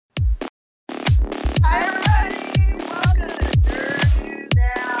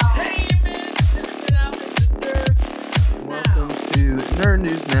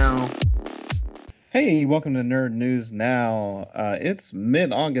Hey, welcome to Nerd News Now. It's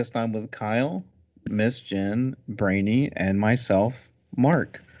mid-August. I'm with Kyle, Miss Jen, Brainy, and myself,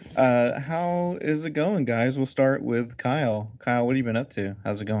 Mark. How is it going, guys? We'll start with Kyle. Kyle, what have you been up to?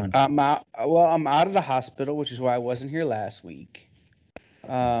 How's it going? I'm out of the hospital, which is why I wasn't here last week.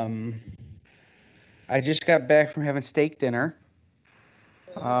 Um, I just got back from having steak dinner,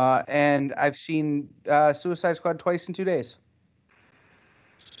 and I've seen Suicide Squad twice in 2 days.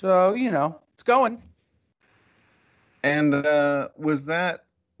 So it's going. And was that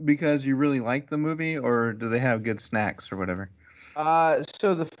because you really liked the movie, or do they have good snacks or whatever?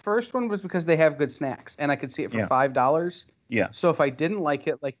 So the first one was because they have good snacks, and I could see it for Yeah, $5. yeah. So if I didn't like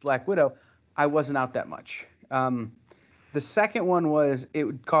it, like Black Widow, I wasn't out that much. The second one was it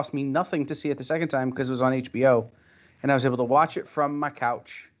would cost me nothing to see it the second time because it was on HBO, and I was able to watch it from my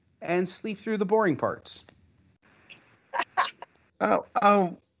couch and sleep through the boring parts.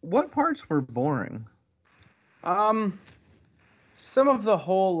 What parts were boring? Um, some of the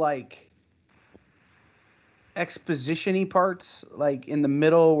whole like exposition-y parts, like in the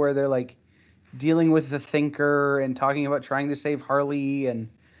middle where they're like dealing with the Thinker and talking about trying to save Harley and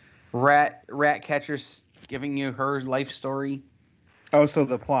Ratcatcher's giving you her life story. Oh, so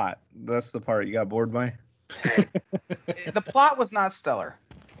the plot. That's the part you got bored by? The plot was not stellar.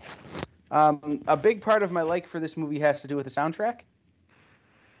 A big part of my like for this movie has to do with the soundtrack,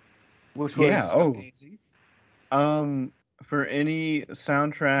 which Yeah. was Oh, amazing. Um, for any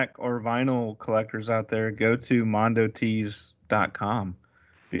soundtrack or vinyl collectors out there, go to mondotees.com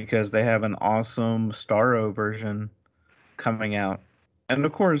because they have an awesome Starro version coming out. And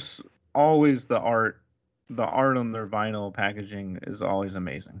of course, always the art on their vinyl packaging is always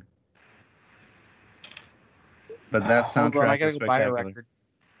amazing. But that Hold on, I soundtrack is gotta go buy a spectacular. record.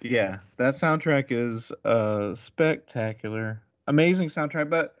 Yeah, that soundtrack is spectacular. Amazing soundtrack,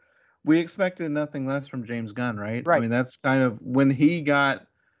 but we expected nothing less from James Gunn, right? I Right. mean, that's kind of when he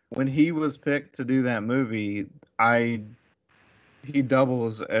was picked to do that movie, I he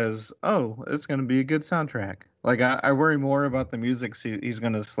doubles as, oh, it's going to be a good soundtrack. Like I worry more about the music he's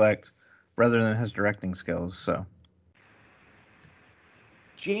going to select rather than his directing skills. So,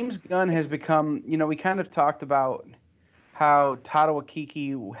 James Gunn has become, we kind of talked about how Tata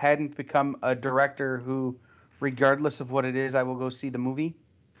Waititi hadn't become a director who, regardless of what it is, I will go see the movie.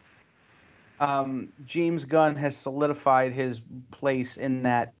 James Gunn has solidified his place in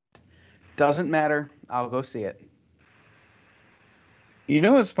that doesn't matter, I'll go see it. you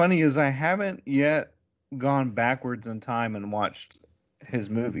know what's funny is I haven't yet gone backwards in time and watched his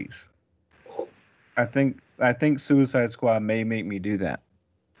movies. I think Suicide Squad may make me do that.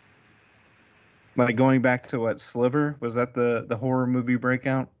 Like going back to what Sliver was that the horror movie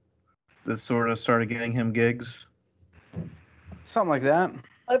breakout that sort of started getting him gigs. Something like that.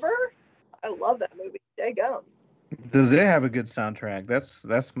 Ever? I love that movie. Daggum. Does it have a good soundtrack?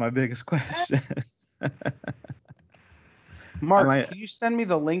 That's my biggest question. I Mark, might can you send me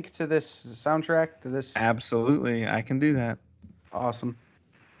the link to this soundtrack, to this? absolutely I can do that. Awesome.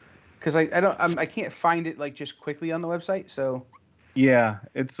 Because I can't find it like just quickly on the website. So Yeah,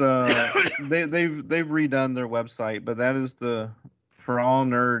 it's they've redone their website, but that is the for all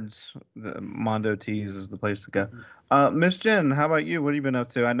nerds, the Mondo Tees is the place to go. Miss Jen, how about you? What have you been up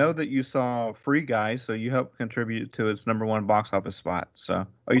to? I know that you saw Free Guy, so you helped contribute to its number one box office spot. So,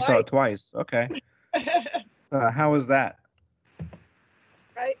 oh, you saw Right. it twice. Okay. How was that?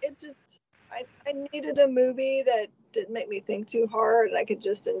 Right? I needed a movie that didn't make me think too hard and I could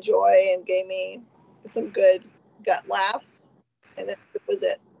just enjoy and gave me some good gut laughs. And it was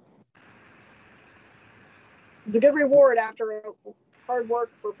it. It's a good reward after hard work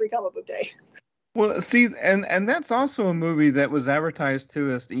for Free Comic Book Day. Well, see, and that's also a movie that was advertised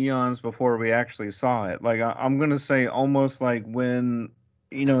to us eons before we actually saw it. Like I'm gonna say, almost like when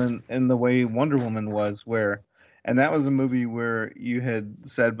in the way Wonder Woman was, where, and that was a movie where you had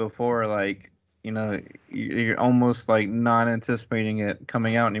said before, like you're almost like not anticipating it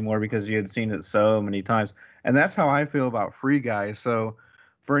coming out anymore because you had seen it so many times, and that's how I feel about Free Guy. So,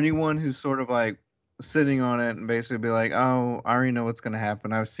 for anyone who's sort of like sitting on it and basically be like, "Oh, I already know what's going to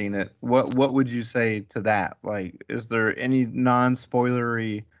happen. I've seen it." What would you say to that? Like, is there any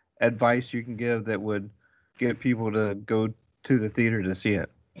non-spoilery advice you can give that would get people to go to the theater to see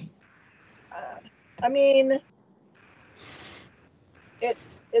it? Uh, I mean,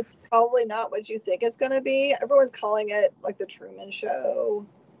 it's probably not what you think it's going to be. Everyone's calling it like the Truman Show,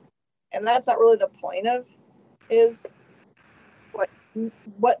 and that's not really the point of is what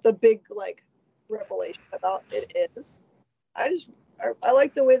what the big like revelation about it is. I just I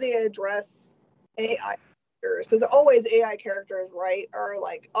like the way they address AI. because always AI characters, right, are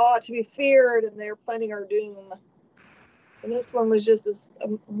like, oh, to be feared, and they're planning our doom. And this one was just a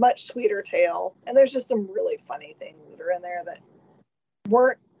much sweeter tale. And there's just some really funny things that are in there that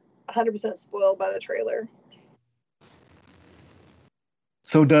weren't 100% spoiled by the trailer.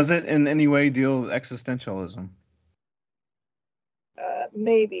 So does it in any way deal with existentialism?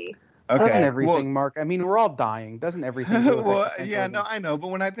 Maybe. Okay. Doesn't everything, Mark? I mean, we're all dying. Doesn't everything deal with yeah, existentialism? no, I know. But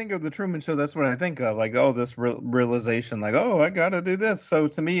when I think of the Truman Show, that's what I think of. Like, oh, this realization, like, oh, I gotta do this. So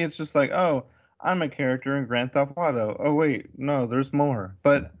to me, it's just like, oh, I'm a character in Grand Theft Auto. Oh, wait, no, there's more.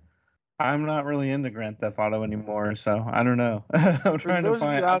 But I'm not really into Grand Theft Auto anymore, so I don't know. I'm trying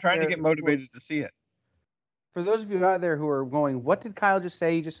to get motivated to see it. For those of you out there who are going, what did Kyle just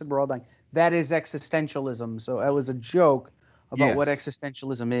say? He just said we're all dying. That is existentialism. So that was a joke about what Yes.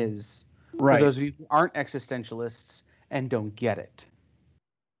 existentialism is. Right. For those of you who aren't existentialists and don't get it.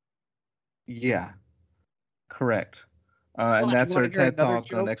 Yeah. Correct. And Well, that's you wanna our hear TED another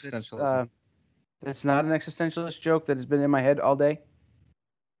Talk on joke existentialism. that's not an existentialist joke that has been in my head all day?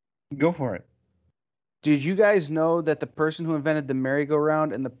 Go for it. Did you guys know that the person who invented the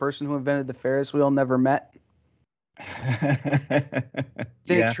merry-go-round and the person who invented the Ferris wheel never met?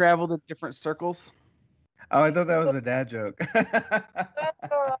 They Yeah. traveled in different circles. Oh, I thought that was a dad joke.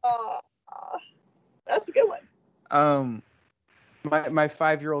 That's a good one. My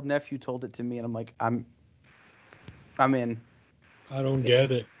 5-year-old nephew told it to me, and I'm like, I'm in. I don't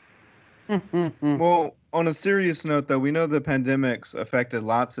get it. Well, on a serious note, though, we know the pandemics affected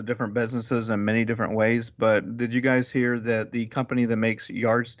lots of different businesses in many different ways. But did you guys hear that the company that makes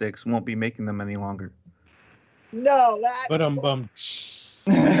yardsticks won't be making them any longer? No, that. But right.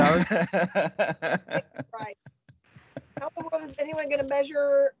 How in the world is anyone going to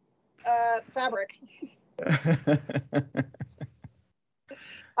measure fabric?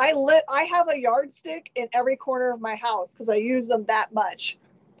 I have a yardstick in every corner of my house because I use them that much.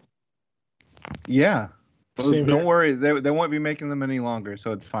 Yeah. Well, Same don't here. worry. They won't be making them any longer,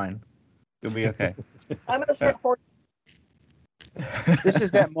 so it's fine. You'll be okay. I'm going to start hoarding. This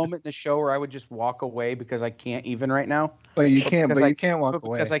is that moment in the show where I would just walk away because I can't even right now. But you can't walk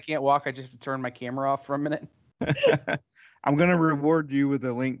away. Because I can't walk, I just turn my camera off for a minute. I'm gonna reward you with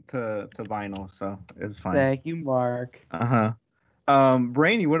a link to Vinyl, so it's fine. Thank you, Mark.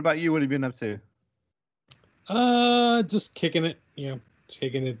 Brainy, what about you? What have you been up to? Just kicking it,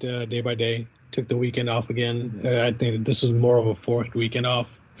 taking it day by day. Took the weekend off again. I think this was more of a forced weekend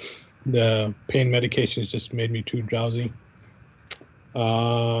off. The pain medications just made me too drowsy.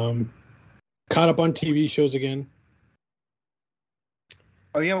 Caught up on TV shows again.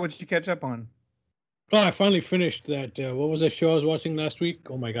 Oh yeah, what did you catch up on? Oh, I finally finished that. What was that show I was watching last week?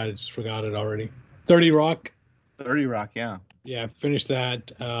 Oh my god, I just forgot it already. 30 Rock. 30 Rock, yeah. Yeah, I finished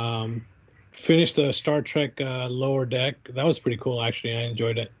that. Finished the Star Trek Lower Deck. That was pretty cool, actually. I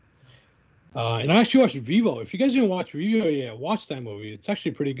enjoyed it. And I actually watched Vivo. If you guys didn't watch Vivo yet, watch that movie. It's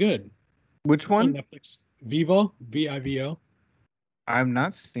actually pretty good. Which one? It's on Netflix. Vivo, V-I-V-O. I've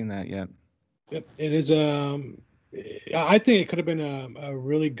not seen that yet. Yep, it is. I think it could have been a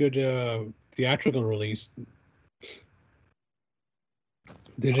really good theatrical release.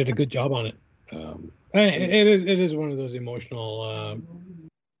 They did a good job on it. It is one of those emotional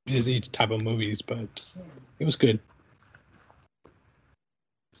Disney type of movies, but it was good.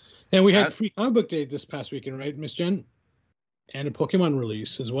 And we had Free Comic Book Day this past weekend, right, Miss Jen? And a Pokemon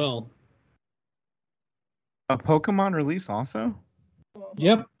release as well. A Pokemon release also?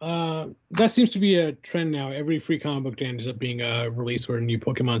 Yep. That seems to be a trend now. Every Free Comic Book Day ends up being a release or a new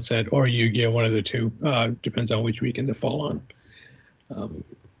Pokemon set, or Yu-Gi-Oh! One of the two. Depends on which weekend they fall on.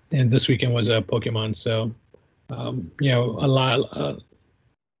 And this weekend was a Pokemon, so a lot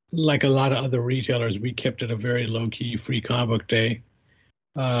like a lot of other retailers, we kept it a very low-key Free Comic Book Day.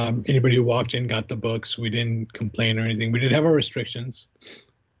 Anybody who walked in got the books. We didn't complain or anything. We did have our restrictions,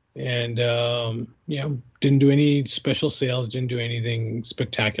 and didn't do any special sales. Didn't do anything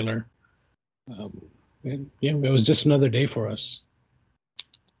spectacular. It was just another day for us.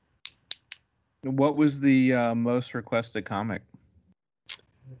 What was the most requested comic?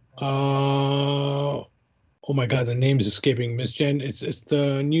 Oh my God, the name is escaping, Miss Jen. It's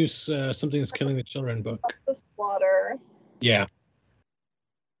the news. Something is killing the children book. The Slaughter. Yeah.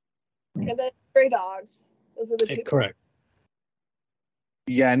 And then Stray Dogs. Those are the two. Correct.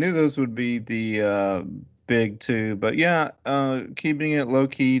 Yeah, I knew those would be the big two, but yeah, keeping it low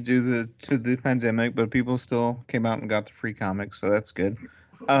key due to the pandemic, but people still came out and got the free comics, so that's good.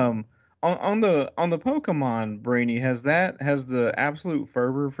 On the Pokemon, Brainy, has the absolute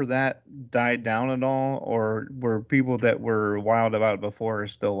fervor for that died down at all, or were people that were wild about it before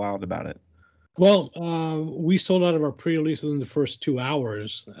still wild about it? Well, we sold out of our pre-release within the first 2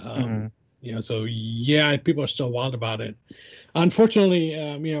 hours. Mhm. So yeah, people are still wild about it. Unfortunately,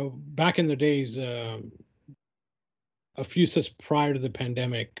 back in the days, a few sets prior to the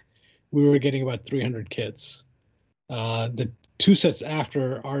pandemic, we were getting about 300 kits. The 2 sets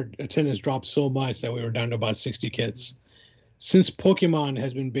after, our attendance dropped so much that we were down to about 60 kits. Since Pokemon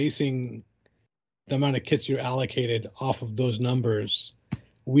has been basing the amount of kits you're allocated off of those numbers,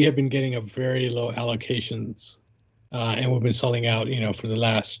 we have been getting a very low allocations, and we've been selling out, for the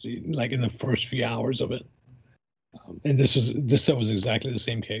last, like in the first few hours of it. And this set was exactly the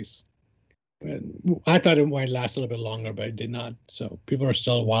same case. I thought it might last a little bit longer, but it did not. So people are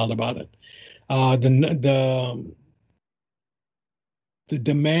still wild about it. The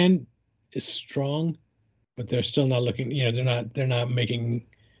demand is strong, but they're still not looking. They're not making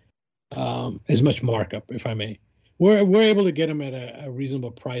as much markup, if I may. We're able to get them at a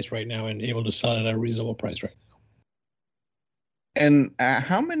reasonable price right now, and able to sell it at a reasonable price right now. And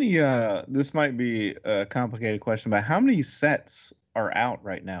how many? This might be a complicated question, but how many sets are out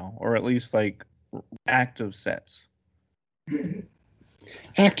right now, or at least like active sets?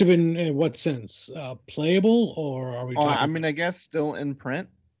 Active in what sense? Playable, or are we Oh, I talking? mean, I guess still in print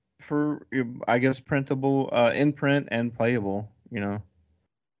for, I guess, printable, in print and playable.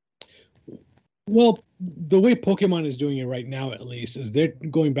 Well, the way Pokemon is doing it right now, at least, is they're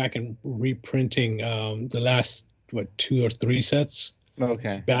going back and reprinting the last 2 or 3 sets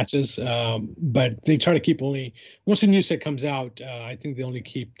Okay. batches. But they try to keep only once a new set comes out. I think they only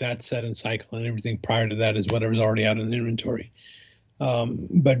keep that set in cycle, and everything prior to that is whatever's already out in the inventory.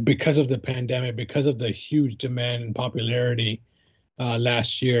 But because of the pandemic, because of the huge demand and popularity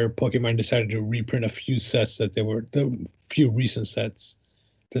last year, Pokemon decided to reprint a few sets the few recent sets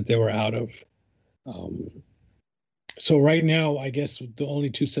that they were out of. So right now, I guess the only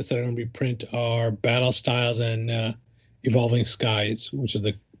 2 sets that are going to be print are Battle Styles and Evolving Skies, which are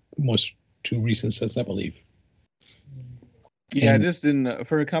the most 2 recent sets, I believe. Yeah, And just in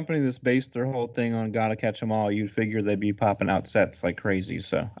for a company that's based their whole thing on gotta catch 'em all, you'd figure they'd be popping out sets like crazy.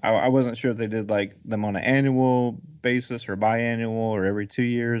 So I wasn't sure if they did like them on an annual basis or biannual or every 2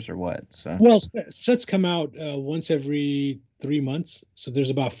 years or what. So well, sets come out once every 3 months, so there's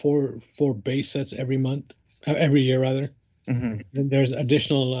about four base sets every year rather. Mhm. Then there's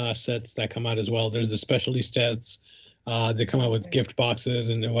additional sets that come out as well. There's the specialty sets. They come out with gift boxes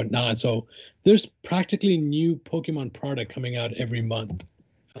and whatnot. So there's practically new Pokemon product coming out every month,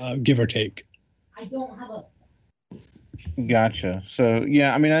 give or take. Gotcha. So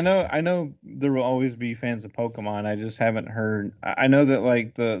yeah, I mean, I know there will always be fans of Pokemon. I just haven't heard. I know that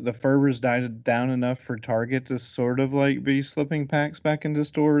like the fervor's died down enough for Target to sort of like be slipping packs back into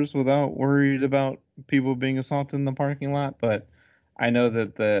stores without worried about people being assaulted in the parking lot. But I know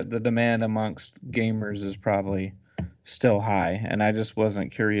that the demand amongst gamers is probably still high, and I just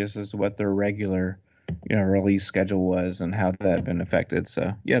wasn't curious as to what their regular, release schedule was and how that had been affected.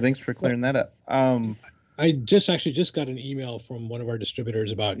 So yeah, thanks for clearing that up. I just got an email from one of our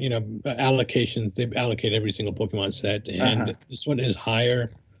distributors about allocations. They allocate every single Pokemon set, and Uh-huh. this one is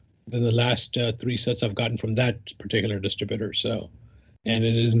higher than the last 3 sets I've gotten from that particular distributor. So, and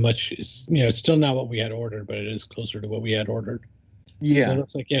it is much. It's still not what we had ordered, but it is closer to what we had ordered. So it Yeah.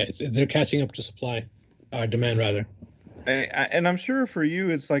 looks like they're catching up to demand rather. And I'm sure for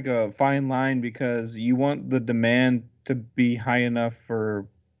you it's like a fine line because you want the demand to be high enough for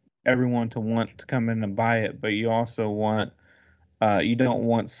everyone to want to come in and buy it, but you also want you don't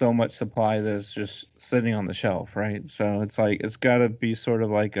want so much supply that's just sitting on the shelf, right? So it's like it's got to be sort of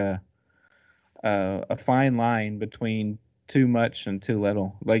like a fine line between too much and too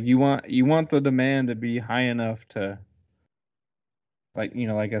little. Like you want the demand to be high enough to, like,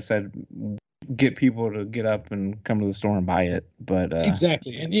 like I said, get people to get up and come to the store and buy it, but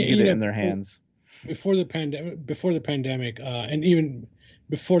Exactly, and get it in their hands. before the pandemic, and even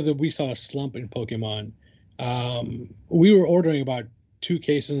before we saw a slump in Pokemon, we were ordering about 2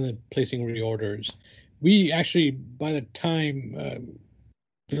 cases and then placing reorders. We actually, by the time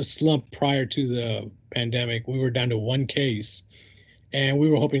the slump prior to the pandemic, we were down to 1 case, and we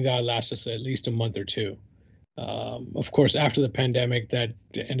were hoping that would last us at least a month or two. Of course, after the pandemic, that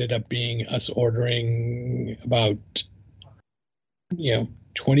ended up being us ordering about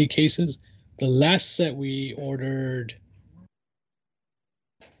 20 cases. The last set we ordered,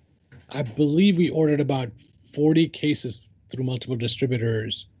 I believe we ordered about 40 cases through multiple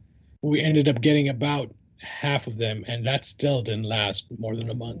distributors. We ended up getting about half of them, and that still didn't last more than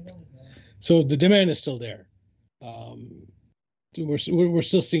a month. So the demand is still there. We're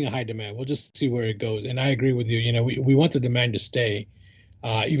still seeing a high demand. We'll just see where it goes. And I agree with you. We want the demand to stay.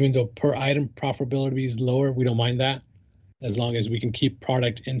 Even though per item profitability is lower, we don't mind that, as long as we can keep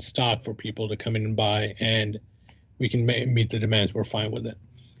product in stock for people to come in and buy, and we can meet the demands. We're fine with it.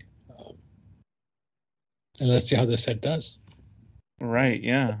 And let's see how this set does. Right.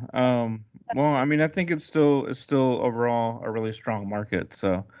 Yeah. Well, I mean, I think it's still overall a really strong market.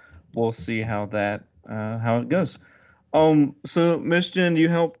 So we'll see how how it goes. So Miss Jen, you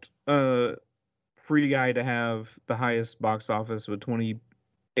helped Free Guy to have the highest box office with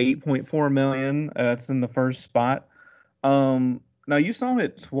 28.4 million. That's in the first spot. Now you saw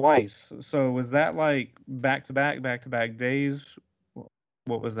it twice. So was that like back to back days?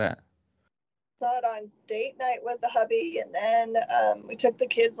 What was that? Saw it on date night with the hubby, and then we took the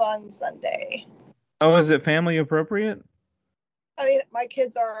kids on Sunday. Oh, is it family appropriate? I mean, my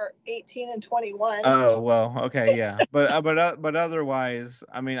kids are 18 and 21. Oh well, okay, yeah, but otherwise,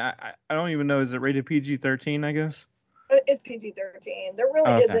 I mean, I don't even know. Is it rated PG-13? I guess. It's PG-13. There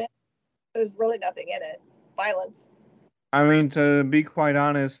really Okay. isn't. There's really nothing in it. Violence. I mean, to be quite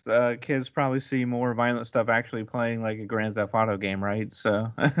honest, kids probably see more violent stuff actually playing like a Grand Theft Auto game, right?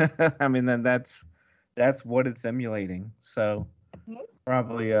 So, I mean, then that's what it's emulating. So,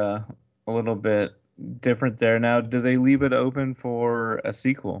 probably a little bit different there. Now, do they leave it open for a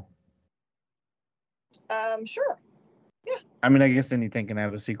sequel? Sure. Yeah. I mean, I guess anything can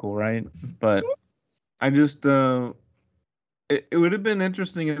have a sequel, right? But I just it would have been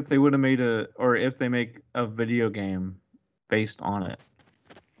interesting if they would have made or if they make a video game based on it.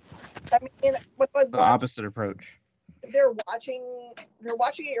 I mean, what was the opposite approach? If they're watching it,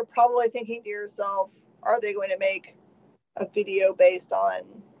 you're probably thinking to yourself, are they going to make a video based on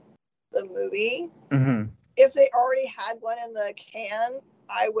the movie? Mm-hmm. If they already had one in the can,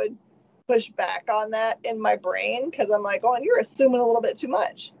 I would push back on that in my brain because I'm like, oh, and you're assuming a little bit too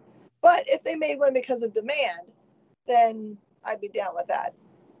much. But if they made one because of demand, then I'd be down with that.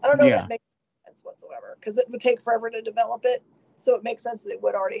 I don't know if that makes sense whatsoever because it would take forever to develop it. So it makes sense that they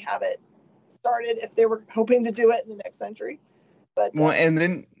would already have it started if they were hoping to do it in the next century. But well, and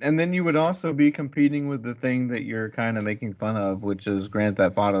then you would also be competing with the thing that you're kind of making fun of, which is Grand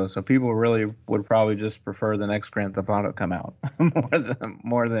Theft Auto. So people really would probably just prefer the next Grand Theft Auto come out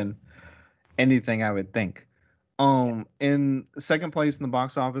more than anything, I would think. In second place in the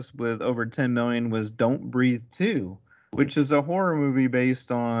box office with over 10 million was Don't Breathe 2, which is a horror movie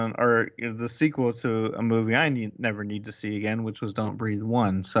based on, or the sequel to a movie I never need to see again, which was Don't Breathe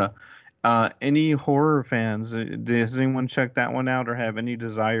 1. So, any horror fans, does anyone check that one out or have any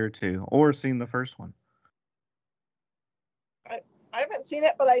desire to, or seen the first one? I haven't seen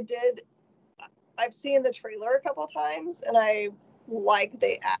it, but I've seen the trailer a couple times, and I like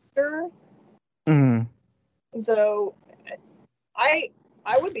the actor. Mm-hmm. And so I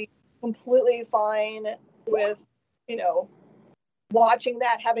would be completely fine with, watching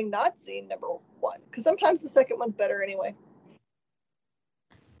that, having not seen number one, because sometimes the second one's better anyway.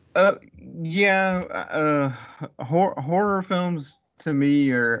 Yeah. Horror films to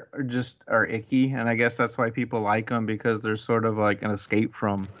me are icky, and I guess that's why people like them, because they're sort of like an escape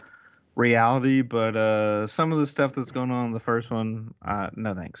from reality. But some of the stuff that's going on in the first one,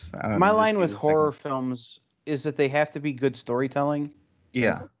 no thanks. My line with horror films is that they have to be good storytelling.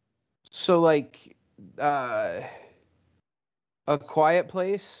 Yeah. So like A Quiet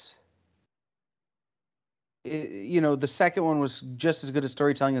Place, the second one was just as good as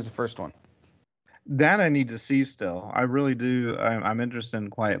storytelling as the first one. That I need to see still. I really do. I'm interested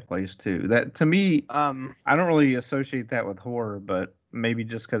in Quiet Place too. That, to me, I don't really associate that with horror, but maybe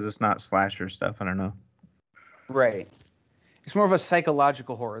just because it's not slasher stuff. I don't know. Right. It's more of a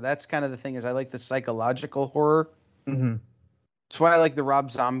psychological horror. That's kind of the thing, is I like the psychological horror. Mm-hmm. That's why I like the Rob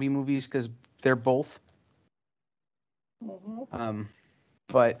Zombie movies, because they're both. Mm-hmm.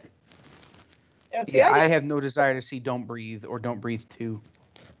 But yeah, I have no desire to see Don't Breathe or Don't Breathe 2.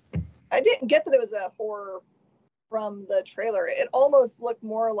 I didn't get that it was a horror from the trailer. It almost looked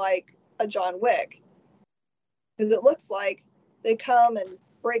more like a John Wick, because it looks like they come and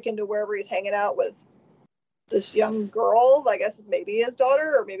break into wherever he's hanging out with this young girl, I guess maybe his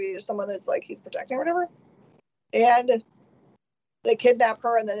daughter, or maybe someone that's like he's protecting or whatever. And they kidnap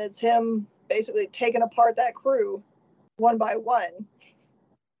her, and then it's him basically taking apart that crew one by one.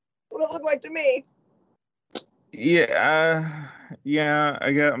 What it looked like to me. Yeah.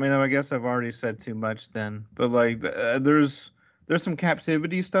 I guess I've already said too much then. But like, there's some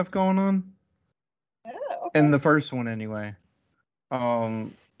captivity stuff going on. Yeah. Okay. In the first one, anyway.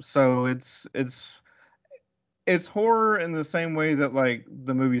 So it's horror in the same way that like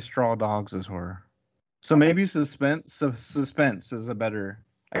the movie Straw Dogs is horror. So maybe suspense is a better.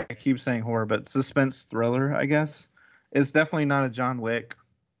 I keep saying horror, but suspense thriller, I guess. It's definitely not a John Wick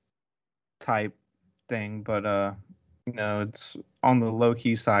type thing, but it's on the low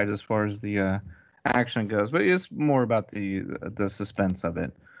key side as far as the action goes. But it's more about the suspense of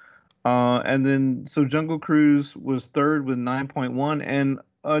it. And then so Jungle Cruise was third with 9.1, and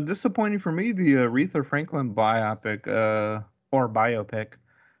disappointing for me, the Aretha Franklin biopic or biopic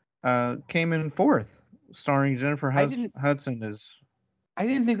came in fourth, starring Jennifer Hudson. I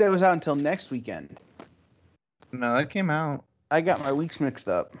didn't think that was out until next weekend. No, that came out. I got my weeks mixed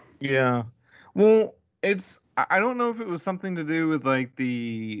up. Yeah. Well, I don't know if it was something to do with like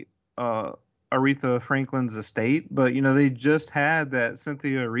the Aretha Franklin's estate, but they just had that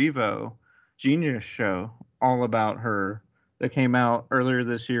Cynthia Erivo Genius show all about her that came out earlier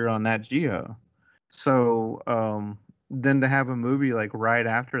this year on Nat Geo. So then to have a movie like right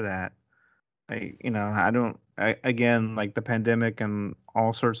after that, again, like the pandemic and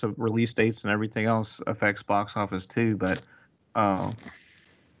all sorts of release dates and everything else affects box office too, but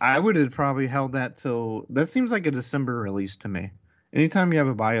I would have probably held that till, that seems like a December release to me. Anytime you have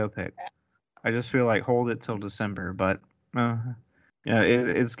a biopic, I just feel like hold it till December. But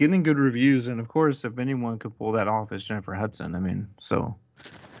it's getting good reviews, and of course, if anyone could pull that off, it's Jennifer Hudson. I mean, so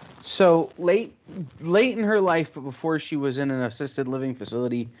late in her life, but before she was in an assisted living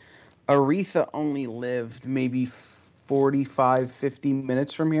facility, Aretha only lived maybe 45, 50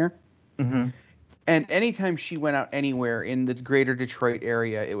 minutes from here. Mm-hmm. And anytime she went out anywhere in the greater Detroit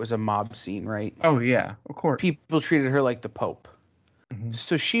area, it was a mob scene, right? Oh, yeah, of course. People treated her like the Pope. Mm-hmm.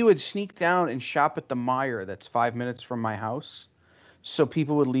 So she would sneak down and shop at the Meijer that's 5 minutes from my house, so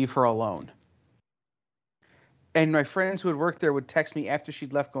people would leave her alone. And my friends who had worked there would text me after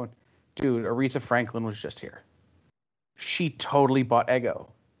she'd left going, dude, Aretha Franklin was just here. She totally bought Eggo.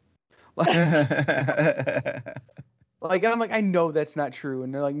 And I'm like, I know that's not true.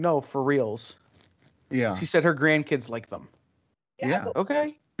 And they're like, no, for reals. Yeah. She said her grandkids like them. Yeah.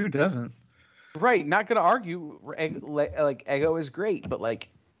 Okay. Who doesn't? Right. Not going to argue. Like, Eggo is great, but like,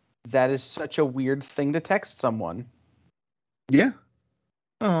 that is such a weird thing to text someone. Yeah.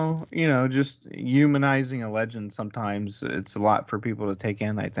 Oh, just humanizing a legend sometimes it's a lot for people to take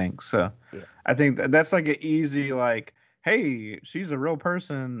in, I think. So yeah. I think that's like an easy, like, hey, she's a real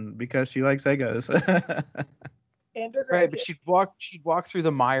person because she likes Eggos. Right, but she'd walk through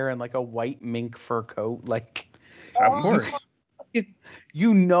the Meijer in like a white mink fur coat, like. Of course.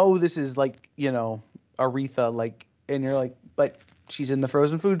 This is like, Aretha, like, and you're like, but she's in the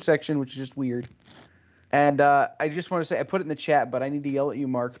frozen food section, which is just weird. And I just want to say, I put it in the chat, but I need to yell at you,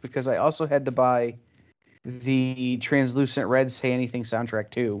 Mark, because I also had to buy the Translucent Red Say Anything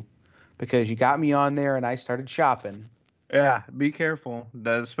soundtrack too, because you got me on there and I started shopping. Yeah, be careful.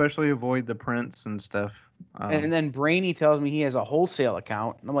 Especially avoid the prints and stuff. And then Brainy tells me he has a wholesale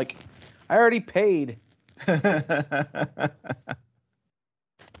account. And I'm like, I already paid. Probably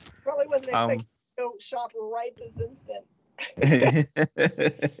wasn't expecting to go shop right this instant.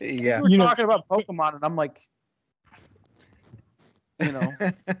 Yeah. We were talking about Pokemon, and I'm like,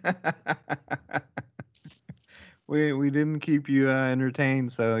 we didn't keep you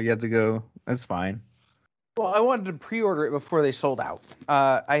entertained, so you had to go. That's fine. Well, I wanted to pre-order it before they sold out.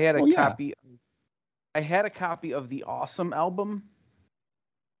 I had a copy. I had a copy of the Awesome album.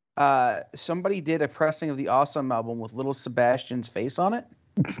 Somebody did a pressing of the Awesome album with little Sebastian's face on it.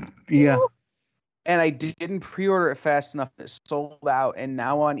 Yeah. And I didn't pre-order it fast enough. It sold out, and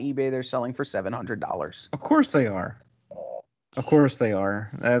now on eBay they're selling for $700. Of course they are. Of course they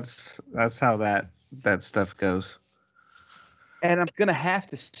are. That's how that stuff goes. And I'm gonna have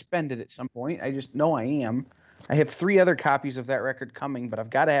to spend it at some point. I just know I am. I have 3 other copies of that record coming, but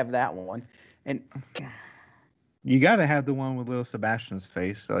I've got to have that one. And you got to have the one with little Sebastian's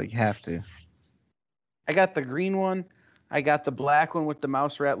face, so you have to. I got the green one. I got the black one with the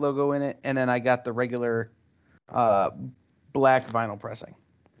Mouse Rat logo in it, and then I got the regular black vinyl pressing.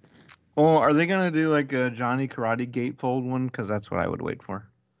 Well, are they gonna do like a Johnny Karate Gatefold one? Because that's what I would wait for.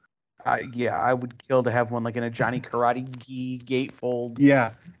 Yeah, I would kill to have one like in a Johnny Karate Gatefold.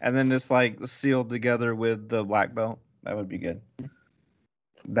 Yeah, and then it's like sealed together with the black belt. That would be good.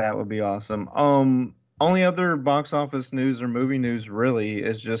 That would be awesome. Only other box office news or movie news really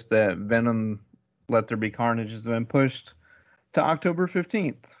is just that Venom: Let There Be Carnage has been pushed to October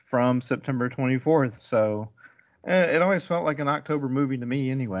 15th from September 24th. So it always felt like an October movie to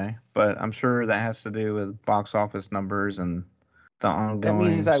me anyway, but I'm sure that has to do with box office numbers and the ongoing That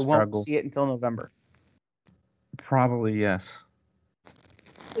means I struggle. won't see it until November. Probably, yes.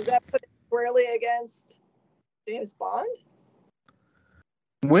 Does that put it squarely against James Bond?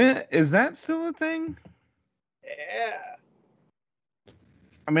 When is that still a thing? Yeah.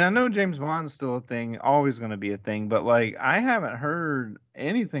 I mean, I know James Bond's still a thing, always going to be a thing, but like I haven't heard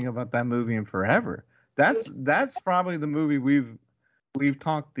anything about that movie in forever. That's probably the movie we've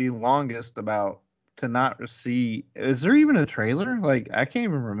talked the longest about to not see. Is there even a trailer? Like I can't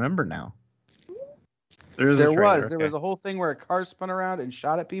even remember now. There is a trailer. There Okay. was a whole thing where a car spun around and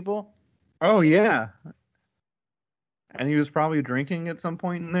shot at people. Oh yeah, and he was probably drinking at some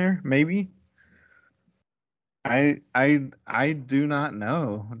point in there, maybe. I do not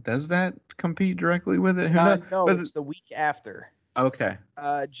know. Does that compete directly with it? Who knows? No, But it's the week after. okay.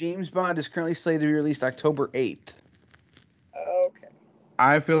 James Bond is currently slated to be released October 8th. Okay.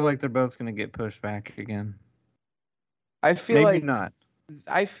 I feel like they're both going to get pushed back again. I feel Maybe like not.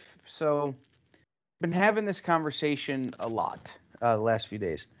 so been having this conversation a lot the last few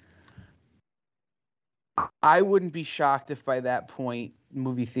days. I wouldn't be shocked if by that point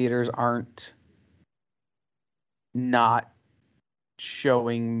movie theaters aren't not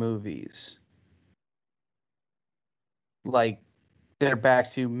showing movies. Like they're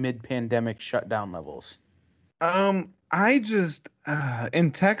back to mid-pandemic shutdown levels. I just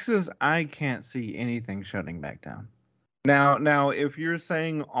in Texas, I can't see anything shutting back down. Now, if you're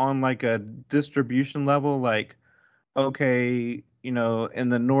saying on like a distribution level, like okay, in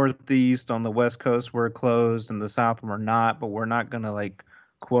the Northeast, on the West Coast, we're closed, and the South we're not, but we're not gonna like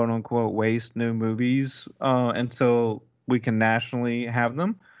quote unquote waste new movies until we can nationally have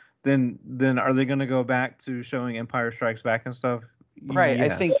them. Then are they gonna go back to showing Empire Strikes Back and stuff? Right, I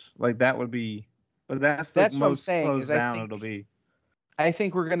think Like that would be, but that's the that's what I'm most saying closed is I down think it'll be. I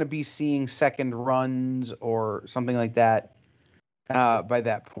think we're going to be seeing second runs or something like that by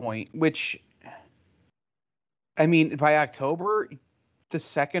that point. Which, I mean, by October, the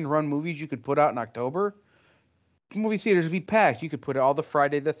second run movies you could put out in October, movie theaters would be packed. You could put all the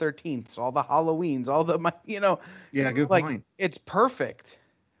Friday the 13th, all the Halloweens, all the Yeah, good like point. it's perfect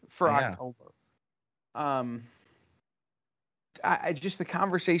for Yeah. October. I just the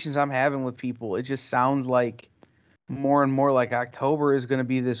conversations I'm having with people, it just sounds like more and more like October is going to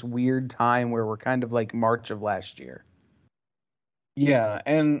be this weird time where we're kind of like March of last year. Yeah,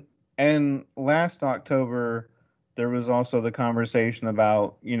 and last October there was also the conversation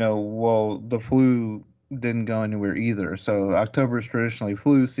about, well, the flu didn't go anywhere either. So October is traditionally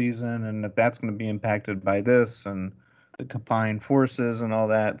flu season, and if that's going to be impacted by this and the combined forces and all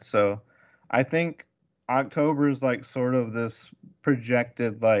that. So I think October is like sort of this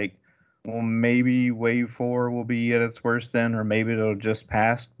projected like, well, maybe wave four will be at its worst then, or maybe it'll just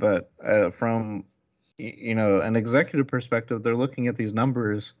pass. But from an executive perspective, they're looking at these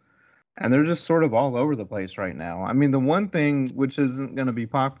numbers and they're just sort of all over the place right now. I mean, the one thing which isn't going to be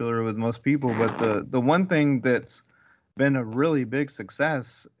popular with most people, but the one thing that's been a really big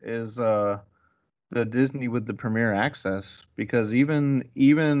success is the Disney with the Premier Access, because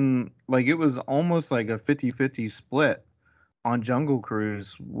even like it was almost like a 50-50 split on Jungle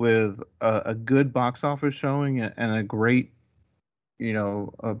Cruise with a good box office showing and a great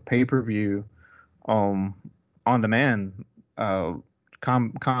a pay-per-view um on demand uh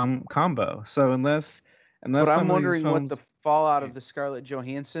combo. So unless But I'm some of these wondering what the films, fallout of the Scarlett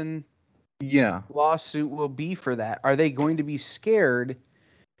Johansson yeah, lawsuit will be for that. Are they going to be scared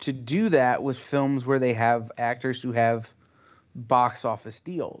to do that with films where they have actors who have box office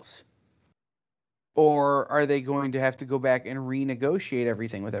deals? Or are they going to have to go back and renegotiate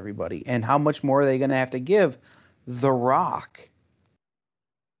everything with everybody? And how much more are they going to have to give The Rock?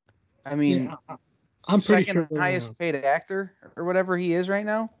 I mean, Yeah, I'm pretty second sure highest paid actor or whatever he is right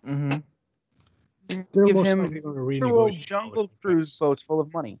now. mm-hmm. they're Give most him likely going to the old renegotiate. Jungle Cruise boats full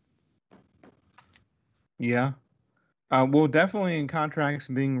of money. Yeah. Well, definitely in contracts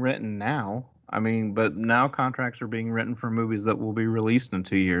being written now. I mean, but now contracts are being written for movies that will be released in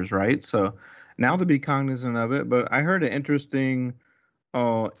 2 years, right? So now to be cognizant of it. But I heard an interesting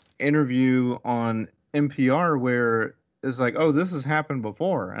uh, interview on NPR where it's like, oh, this has happened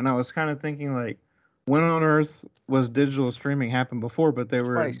before, and I was kind of thinking like, when on earth was digital streaming happened before?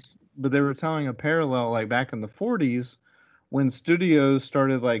 Twice. But they were telling a parallel like back in the 40s when studios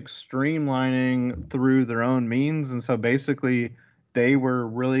started like streamlining through their own means, and so basically they were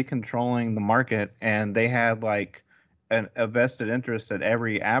really controlling the market, and they had like a vested interest at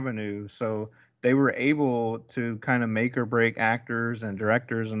every avenue. So they were able to kind of make or break actors and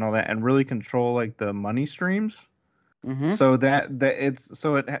directors and all that, and really control like the money streams. Mm-hmm. So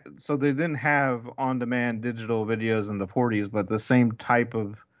so they didn't have on demand digital videos in the 40s, but the same type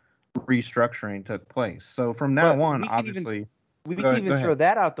of restructuring took place. So from now on, obviously, We go can even throw ahead.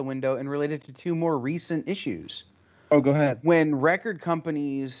 that out the window and relate it to two more recent issues. Oh, go ahead. When record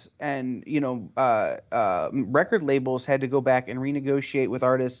companies and record labels had to go back and renegotiate with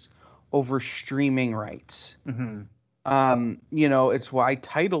artists over streaming rights. Mm-hmm. It's why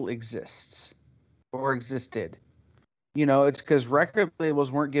Tidal exists or existed. It's because record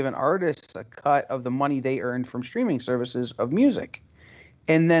labels weren't giving artists a cut of the money they earned from streaming services of music.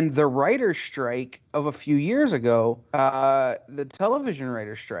 And then the writer's strike of a few years ago, the television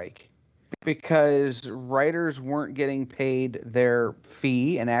writer's strike, because writers weren't getting paid their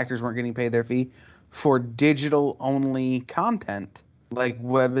fee and actors weren't getting paid their fee for digital only content like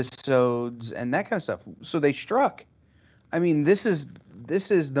webisodes and that kind of stuff. So they struck. I mean, this is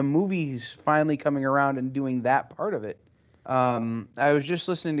the movies finally coming around and doing that part of it. I was just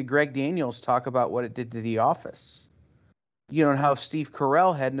listening to Greg Daniels talk about what it did to The Office. And how Steve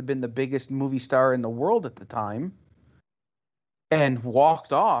Carell hadn't been the biggest movie star in the world at the time and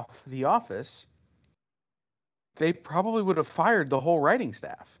walked off The Office, they probably would have fired the whole writing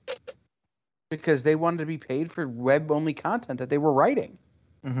staff because they wanted to be paid for web-only content that they were writing.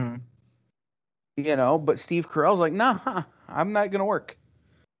 Mm-hmm. But Steve Carell's like, nah, I'm not going to work.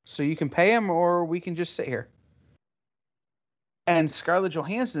 So you can pay him or we can just sit here. And Scarlett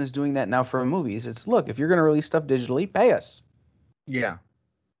Johansson is doing that now for movies. It's, look, if you're going to release stuff digitally, pay us. Yeah.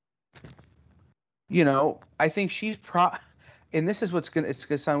 I think she's and this is it's going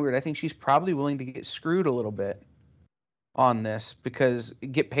to sound weird. I think she's probably willing to get screwed a little bit on this because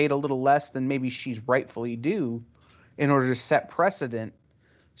get paid a little less than maybe she's rightfully due in order to set precedent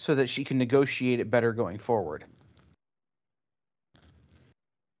so that she can negotiate it better going forward.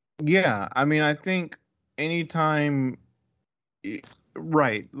 Yeah. I mean, I think anytime,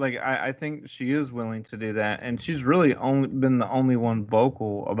 right. Like, I think she is willing to do that. And she's really only been the only one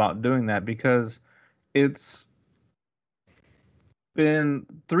vocal about doing that because it's been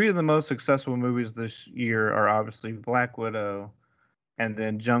three of the most successful movies this year are obviously Black Widow and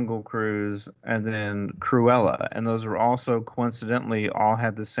then Jungle Cruise and then Cruella. And those were also coincidentally all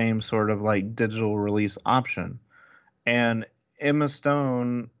had the same sort of like digital release option. And Emma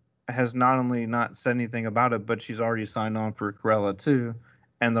Stone has not only not said anything about it, but she's already signed on for Cruella too.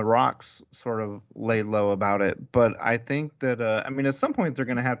 And The Rock's sort of laid low about it. But I think that, I mean, at some point they're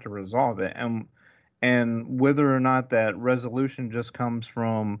going to have to resolve it. And whether or not that resolution just comes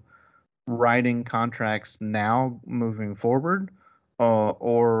from writing contracts now moving forward,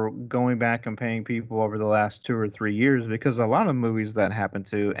 or going back and paying people over the last 2 or 3 years, because a lot of movies that happened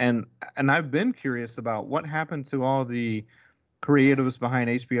to, and I've been curious about what happened to all the creatives behind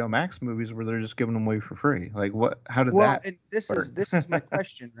HBO Max movies where they're just giving them away for free. Like how did that? And this is my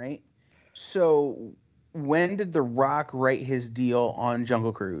question, right? So when did The Rock write his deal on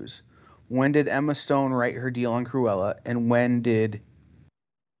Jungle Cruise? When did Emma Stone write her deal on Cruella? And when did,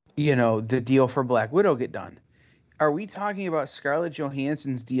 the deal for Black Widow get done? Are we talking about Scarlett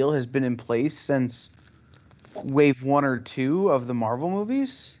Johansson's deal has been in place since wave 1 or 2 of the Marvel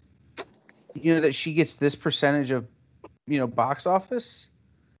movies? That she gets this percentage of, box office?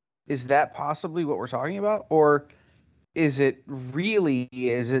 Is that possibly what we're talking about? Or is it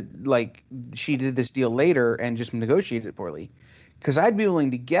like she did this deal later and just negotiated it poorly? Because I'd be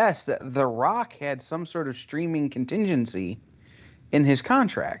willing to guess that The Rock had some sort of streaming contingency in his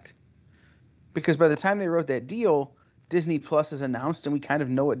contract. Because by the time they wrote that deal, Disney Plus is announced and we kind of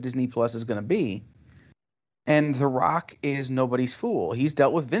know what Disney Plus is going to be. And The Rock is nobody's fool. He's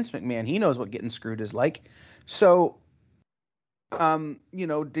dealt with Vince McMahon. He knows what getting screwed is like. So,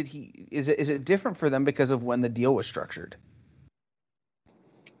 is it different for them because of when the deal was structured?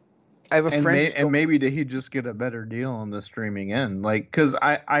 I have a friend. And maybe did he just get a better deal on the streaming end? Like, because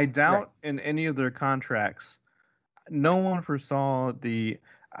I doubt in any of their contracts, no one foresaw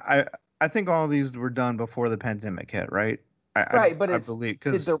I think all these were done before the pandemic hit, right? I believe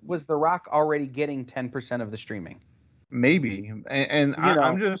because was The Rock already getting 10% of the streaming? Maybe, and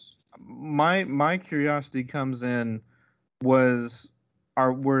I'm just my curiosity comes in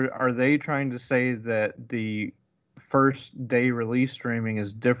are they trying to say that the first day release streaming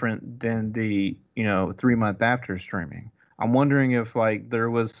is different than the 3-month after streaming? I'm wondering if like there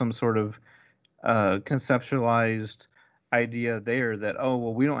was some sort of conceptualized idea there that, oh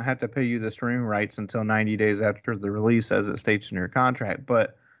well, we don't have to pay you the streaming rights until 90 days after the release as it states in your contract,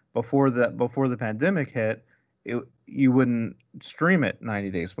 but before the pandemic hit, you wouldn't stream it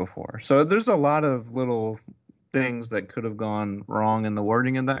 90 days before. So there's a lot of little things that could have gone wrong in the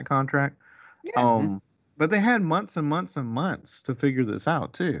wording in that contract. Yeah. But they had months and months and months to figure this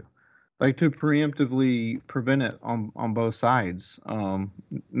out too, like to preemptively prevent it on both sides.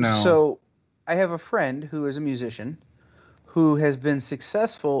 So I have a friend who is a musician who has been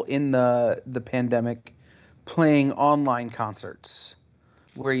successful in the pandemic playing online concerts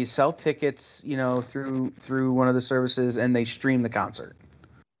where you sell tickets, you know, through one of the services and they stream the concert.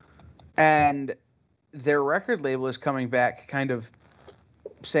 And their record label is coming back kind of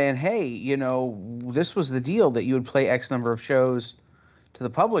saying, hey, you know, this was the deal that you would play X number of shows to the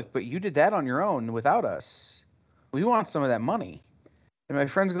public, but you did that on your own without us. We want some of that money. And my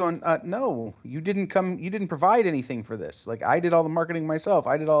friend's going, no, you didn't provide anything for this. Like, I did all the marketing myself.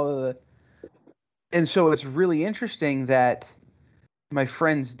 I did all of the... And so it's really interesting that my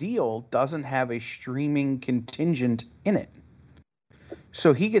friend's deal doesn't have a streaming contingent in it.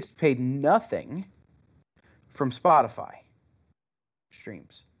 So he gets paid nothing from Spotify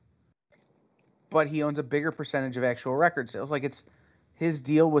streams. But he owns a bigger percentage of actual record sales. Like, it's his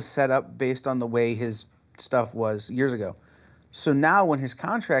deal was set up based on the way his stuff was years ago. So now when his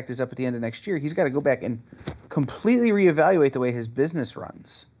contract is up at the end of next year, he's got to go back and completely reevaluate the way his business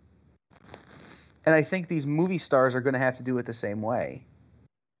runs. And I think these movie stars are going to have to do it the same way.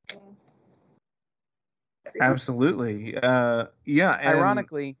 Absolutely. Yeah. And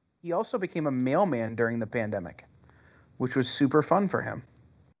ironically, he also became a mailman during the pandemic, which was super fun for him.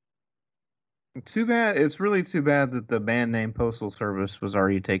 too bad. It's really too bad that the band name Postal Service was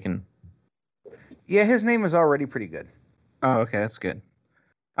already taken. Yeah, his name is already pretty good. Oh, okay, that's good.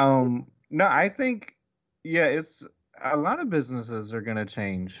 No, I think, yeah, it's a lot of businesses are gonna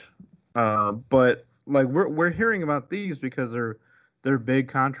change. But like we're hearing about these because they're big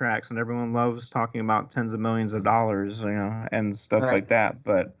contracts and everyone loves talking about tens of millions of dollars, you know, and stuff Right. like that.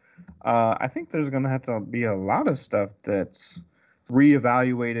 But I think there's gonna have to be a lot of stuff that's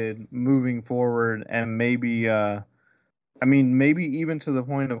reevaluated moving forward, and maybe maybe even to the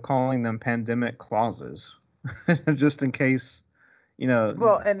point of calling them pandemic clauses, just in case, you know.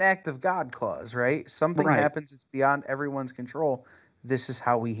 Well, an act of God clause, right? Something Right. happens, it's beyond everyone's control. This is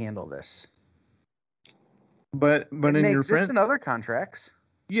how we handle this. But And in they your exist friend, in other contracts.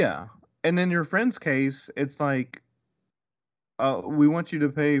 yeah, and in your friend's case, it's like, we want you to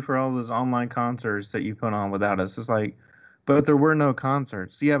pay for all those online concerts that you put on without us. It's like, but there were no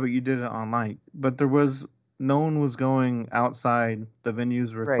concerts. Yeah, but you did it online. But no one was going outside. The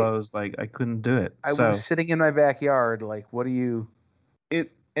venues were Right. closed. Like, I couldn't do it. I So was sitting in my backyard, like, what do you...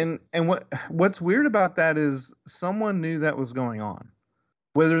 and what's weird about that is someone knew that was going on.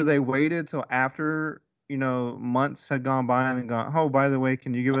 Whether they waited till after, you know, months had gone by and gone, oh, by the way,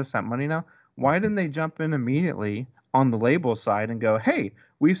 can you give us that money now? Why didn't they jump in immediately on the label side and go, hey,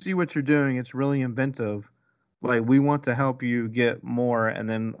 we see what you're doing. It's really inventive. Like, we want to help you get more. And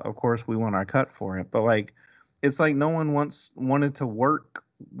then, of course, we want our cut for it. But, like, it's like no one wanted to work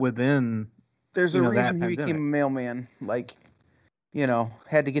within, There's you a know, that reason he became a pandemic. mailman. Like, you know,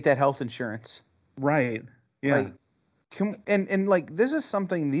 had to get that health insurance. Right. Yeah. Like, and like, this is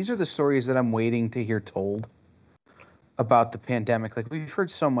something, these are the stories that I'm waiting to hear told about the pandemic. Like, we've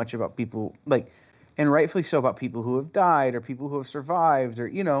heard so much about people, like, and rightfully so, about people who have died or people who have survived, or,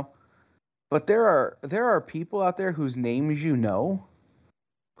 you know, but there are people out there whose names you know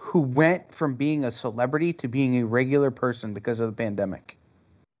who went from being a celebrity to being a regular person because of the pandemic.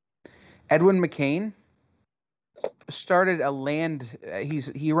 Edwin McCain started a land. He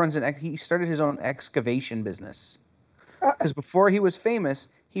started his own excavation business because before he was famous,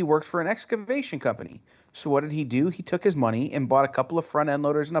 he worked for an excavation company. So what did he do? He took his money and bought a couple of front end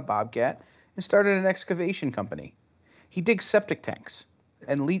loaders and a Bobcat and started an excavation company. He digs septic tanks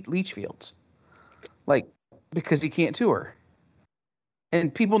and leach fields, like, because he can't tour.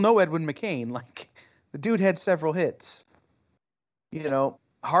 And people know Edwin McCain. Like, the dude had several hits. You know,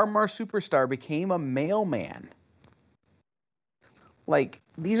 Harmar Superstar became a mailman. Like,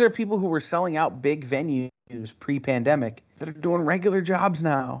 these are people who were selling out big venues pre-pandemic that are doing regular jobs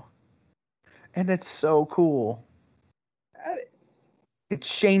now. And it's so cool. That is. It's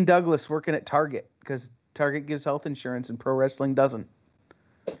Shane Douglas working at Target because Target gives health insurance and pro wrestling doesn't.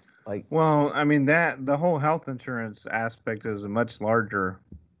 Like, Well, I mean, that the whole health insurance aspect is a much larger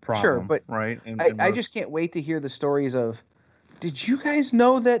problem, sure, but right? I just can't wait to hear the stories of, did you guys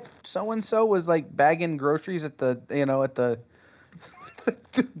know that so and so was like bagging groceries at the, you know, at the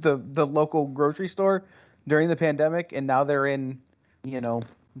the local grocery store during the pandemic, and now they're in, you know,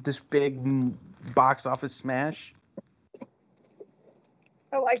 this big box office smash.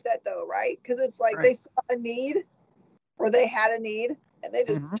 I like that though, right? Because it's like Right. they saw a need, or they had a need, and they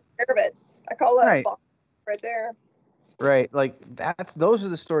just Mhm. took care of it. I call that Right. a boss right there. Right, like those are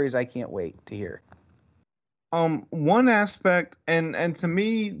the stories I can't wait to hear. One aspect, and to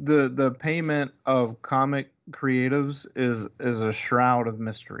me, the payment of comic creatives is a shroud of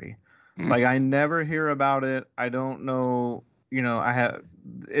mystery. Like, I never hear about it. I don't know I have.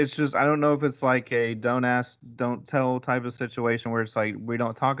 It's just I don't know if it's like a don't ask, don't tell type of situation where it's like we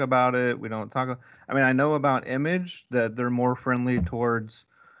don't talk about it. We don't talk. I mean, I know about Image that they're more friendly towards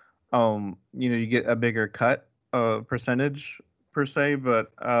you get a bigger cut percentage per se,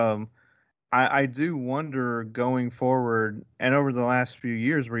 but I do wonder going forward and over the last few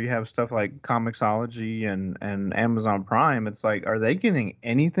years where you have stuff like Comixology and Amazon Prime, it's like, are they getting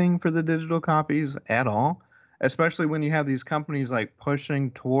anything for the digital copies at all? Especially when you have these companies like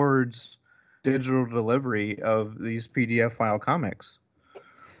pushing towards digital delivery of these PDF file comics.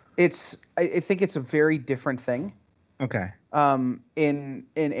 I think it's a very different thing. Okay.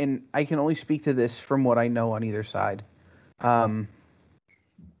 In I can only speak to this from what I know on either side. In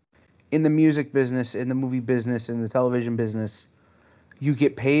the music business, in the movie business, in the television business, you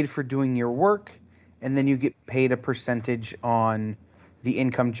get paid for doing your work, and then you get paid a percentage on the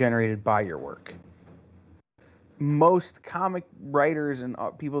income generated by your work. Most comic writers and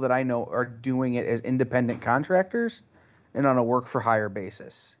people that I know are doing it as independent contractors and on a work for hire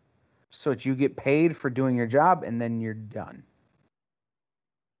basis. So that you get paid for doing your job and then you're done.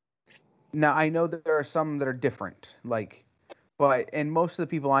 Now, I know that there are some that are different, and most of the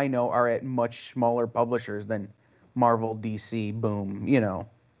people I know are at much smaller publishers than Marvel, DC, Boom,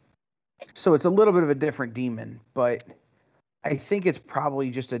 So it's a little bit of a different demon, but I think it's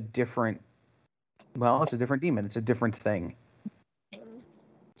probably just it's a different demon. It's a different thing.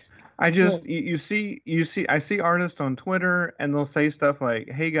 I just I see artists on Twitter and they'll say stuff like,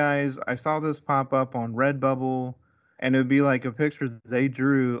 "Hey guys, I saw this pop up on Redbubble," and it would be like a picture they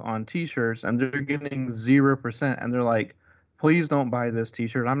drew on T-shirts, and they're getting 0%, and they're like, "Please don't buy this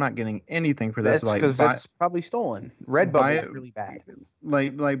T-shirt. I'm not getting anything for this." That's because it's probably stolen. Redbubble is really bad.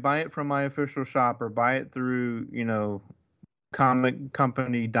 Like buy it from my official shop or buy it through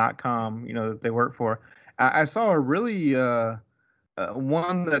comiccompany.com that they work for. I saw a really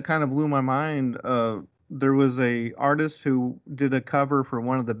one that kind of blew my mind. There was a artist who did a cover for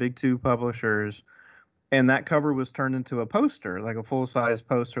one of the big two publishers, and that cover was turned into a poster, like a full-size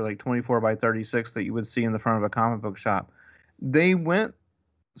poster, like 24 by 36 that you would see in the front of a comic book shop. They went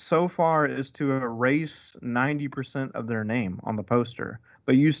so far as to erase 90% of their name on the poster,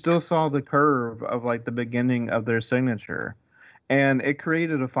 but you still saw the curve of like the beginning of their signature, and it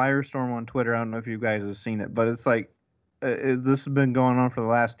created a firestorm on Twitter. I don't know if you guys have seen it, but it's like this has been going on for the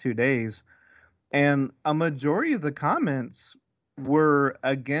last 2 days, and a majority of the comments were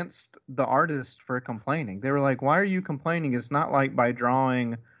against the artist for complaining. They were like, "Why are you complaining? It's not like by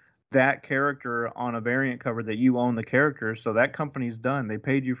drawing that character on a variant cover that you own the character, so that company's done. They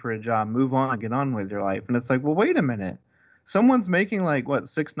paid you for a job. Move on, get on with your life." And it's like, well, wait a minute. Someone's making like what,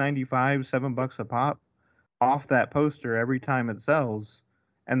 $6.95, $7 a pop off that poster every time it sells,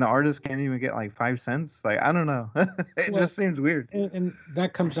 and the artist can't even get like 5 cents. Like, I don't know. It just seems weird. And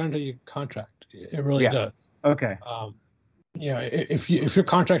that comes down to your contract. It really does. Okay. If your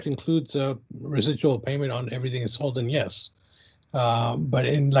contract includes a residual payment on everything is sold, then yes. But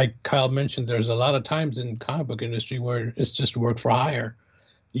like Kyle mentioned, there's a lot of times in comic book industry where it's just work for hire.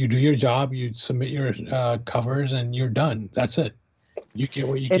 You do your job, you submit your covers, and you're done. That's it. You get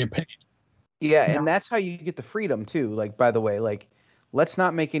what you get paid. Yeah, and that's how you get the freedom too. Like, by the way, let's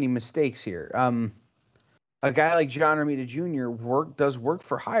not make any mistakes here. A guy like John Romita Jr. does work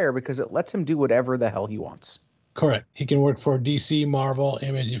for hire because it lets him do whatever the hell he wants. Correct. He can work for DC, Marvel,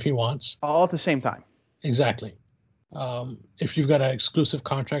 Image if he wants. All at the same time. Exactly. If you've got an exclusive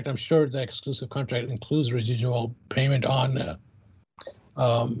contract, I'm sure the exclusive contract includes residual payment on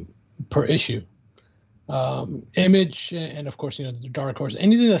per issue. Image, and of course, the Dark Horse,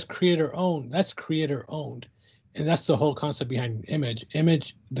 anything that's creator owned, and that's the whole concept behind Image.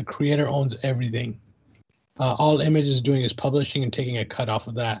 Image, the creator owns everything. All Image is doing is publishing and taking a cut off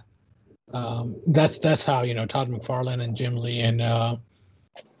of that. That's how Todd McFarlane and Jim Lee and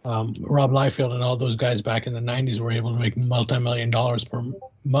Rob Liefeld and all those guys back in the 90s were able to make multi-million dollars per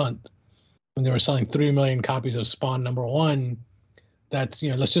month when they were selling 3 million copies of Spawn #1. That's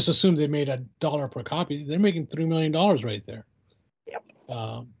let's just assume they made $1 per copy. They're making $3 million right there. Yep.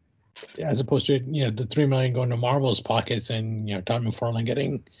 As opposed to the 3 million going to Marvel's pockets and Todd McFarlane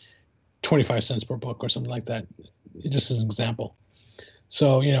getting 25 cents per book or something like that. Just as an example.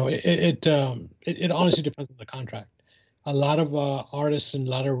 So it honestly depends on the contract. A lot of artists and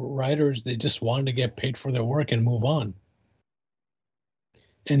a lot of writers, they just want to get paid for their work and move on.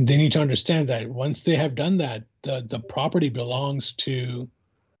 And they need to understand that once they have done that, the property belongs to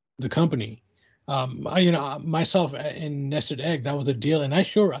the company. Myself in Nested Egg, that was a deal, and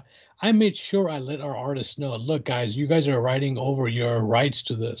I made sure I let our artists know, look, guys, you guys are writing over your rights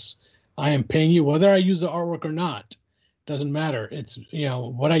to this. I am paying you whether I use the artwork or not. Doesn't matter. It's,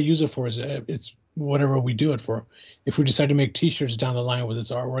 what I use it for is it's whatever we do it for. If we decide to make T-shirts down the line with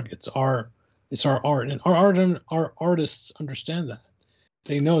this artwork, it's our art, and our artists understand that.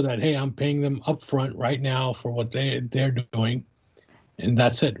 They know that, hey, I'm paying them upfront right now for what they're doing, and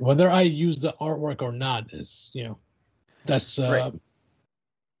that's it. Whether I use the artwork or not is, that's Right.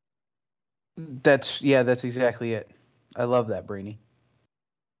 That's exactly it. I love that, Brainy.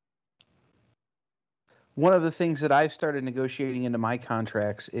 One of the things that I've started negotiating into my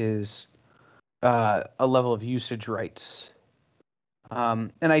contracts is a level of usage rights,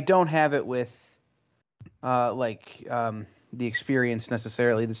 and I don't have it with the experience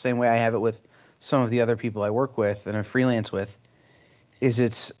necessarily the same way I have it with some of the other people I work with and I freelance with.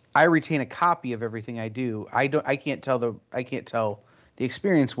 I retain a copy of everything I do. I can't tell the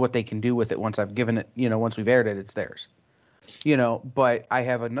experience what they can do with it once I've given it. Once we've aired it, it's theirs. But I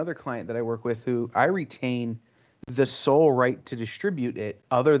have another client that I work with who I retain the sole right to distribute it,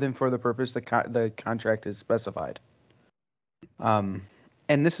 other than for the purpose the contract is specified. And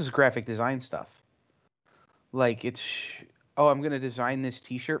this is graphic design stuff. Like I'm going to design this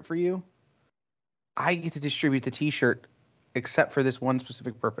T-shirt for you. I get to distribute the T-shirt, except for this one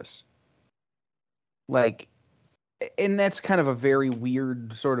specific purpose. Like, and that's kind of a very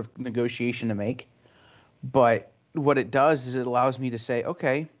weird sort of negotiation to make. But what it does is it allows me to say,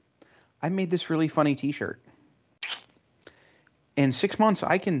 okay, I made this really funny T-shirt. In 6 months,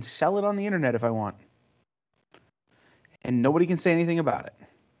 I can sell it on the internet if I want. And nobody can say anything about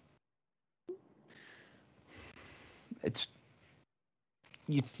it.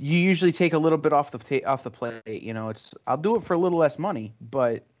 You usually take a little bit off the plate. I'll do it for a little less money,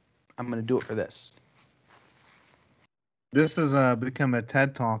 but I'm going to do it for this. This has become a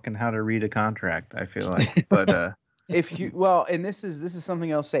TED talk on how to read a contract, I feel like. But and this is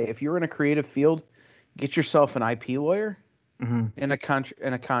something I'll say. If you're in a creative field, get yourself an IP lawyer and a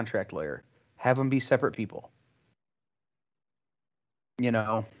contract lawyer. Have them be separate people.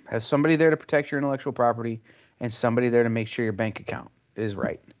 Have somebody there to protect your intellectual property and somebody there to make sure your bank account is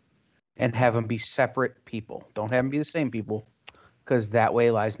right. And have them be separate people. Don't have them be the same people, because that way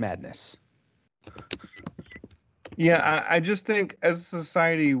lies madness. Yeah, I just think as a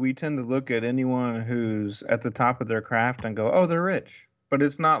society, we tend to look at anyone who's at the top of their craft and go, oh, they're rich. But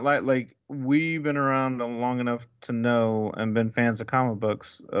it's not like we've been around long enough to know and been fans of comic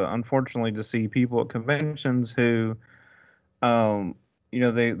books, unfortunately, to see people at conventions who,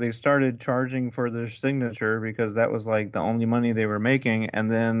 they started charging for their signature because that was like the only money they were making.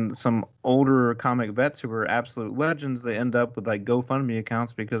 And then some older comic vets who were absolute legends, they end up with like GoFundMe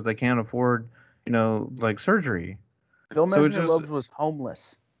accounts because they can't afford, like surgery. Bill Mesner-Loebs was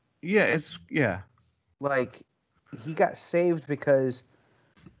homeless. Yeah. Like, he got saved because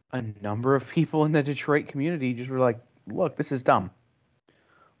a number of people in the Detroit community just were like, look, this is dumb.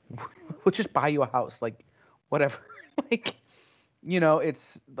 We'll just buy you a house. Like, whatever. Like,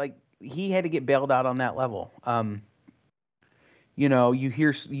 it's like he had to get bailed out on that level. You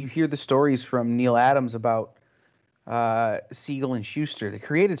hear the stories from Neil Adams about Siegel and Schuster. They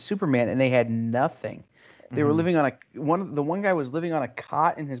created Superman and they had nothing. They were living on one guy was living on a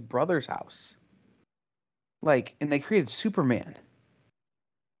cot in his brother's house. Like, and they created Superman.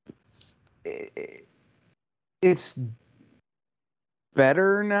 It's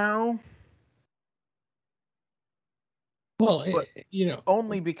better now. Well,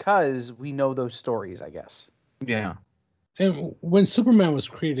 only because we know those stories, I guess. Yeah. And when Superman was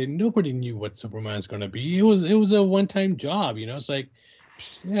created, nobody knew what Superman is going to be. It was a one-time job, It's like,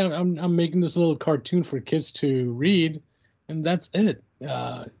 yeah, I'm making this little cartoon for kids to read, and that's it.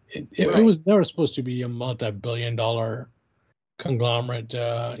 It was never supposed to be a multi-billion-dollar conglomerate,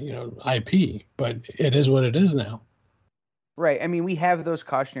 IP, but it is what it is now. Right. I mean, we have those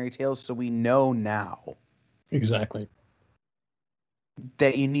cautionary tales, so we know now. Exactly.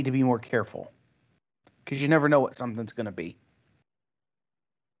 That you need to be more careful, because you never know what something's going to be.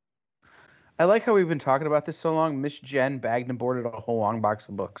 I like how we've been talking about this so long. Miss Jen bagged and boarded a whole long box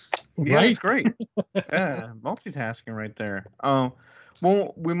of books. Yeah, it's great. Yeah, multitasking right there.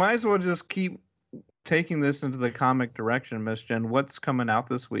 Well, we might as well just keep taking this into the comic direction, Miss Jen. What's coming out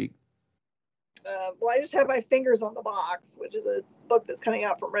this week? Well, I just have my fingers on the box, which is a book that's coming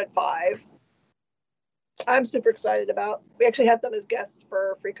out from Red 5. I'm super excited about. We actually had them as guests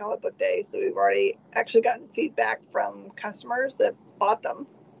for Free Comic Book Day, so we've already actually gotten feedback from customers that bought them.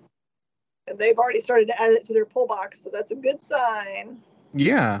 And they've already started to add it to their pull box, so that's a good sign.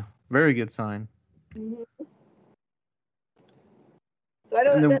 Yeah, very good sign. Mm-hmm. So I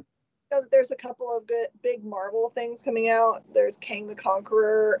know that there's a couple of good big Marvel things coming out. There's Kang the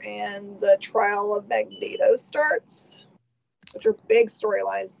Conqueror and the Trial of Magneto starts. which are big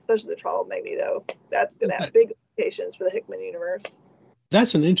storylines, especially the trial of Magneto. That's going to have big implications for the Hickman universe.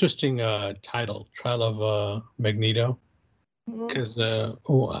 That's an interesting title, Trial of Magneto. Because are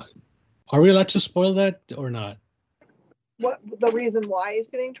we allowed to spoil that or not? What the reason why he's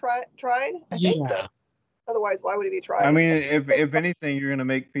getting tried? I think so. Otherwise, why would he be tried? I mean, if anything, you're gonna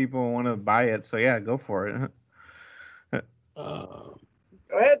make people want to buy it. So yeah, go for it. Go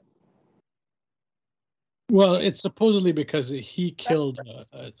ahead. Well, it's supposedly because he killed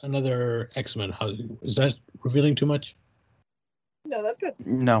another X-Men. How is that revealing too much? No, that's good.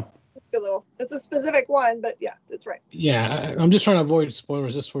 No. It's a specific one, but yeah, that's right. Yeah, I'm just trying to avoid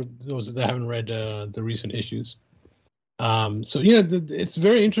spoilers just for those that haven't read the recent issues. So yeah, it's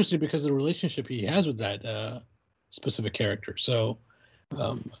very interesting because of the relationship he has with that specific character. So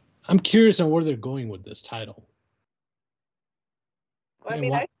I'm curious on where they're going with this title. I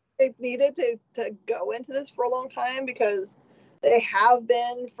mean, I think they've needed to go into this for a long time because they have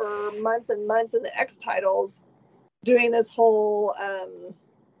been for months and months in the X titles doing this whole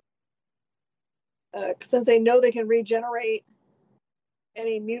since they know they can regenerate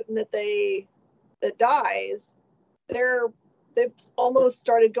any mutant that dies, they've almost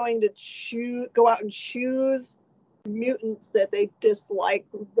started going to go out and choose mutants that they dislike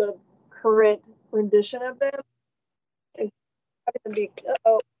the current rendition of them and having them be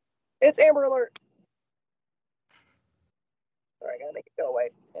it's Amber Alert. Sorry, I gotta make it go away.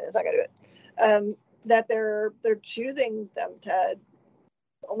 It's not gonna do it. That they're choosing them to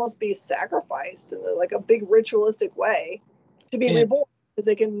almost be sacrificed in like a big ritualistic way to be reborn, because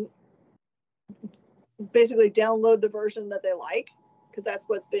they can basically download the version that they like, because that's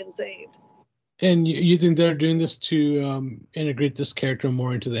what's been saved. And you think they're doing this to integrate this character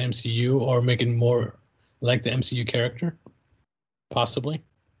more into the MCU or make it more like the MCU character? Possibly.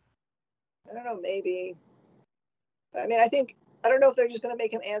 I don't know, maybe. I mean, I don't know if they're just going to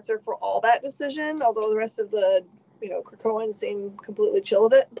make him answer for all that decision, although the rest of the, Krakoans seem completely chill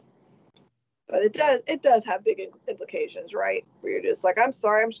with it. But it does have big implications, right? Where you're just like, I'm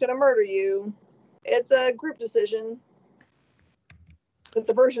sorry, I'm just going to murder you. It's a group decision. But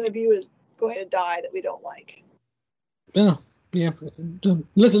the version of you is going to die that we don't like. Yeah.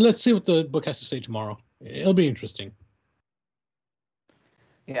 Let's see what the book has to say tomorrow. It'll be interesting.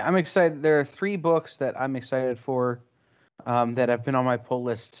 Yeah, I'm excited. There are 3 books that I'm excited for that have been on my pull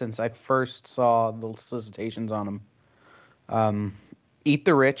list since I first saw the solicitations on them. Eat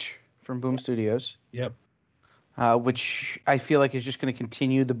the Rich from Boom Studios. Yep. Which I feel like is just going to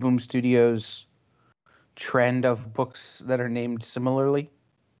continue the Boom Studios trend of books that are named similarly.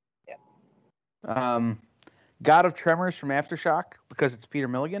 Yeah. God of Tremors from Aftershock, because it's Peter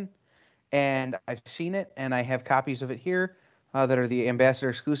Milligan, and I've seen it, and I have copies of it here that are the Ambassador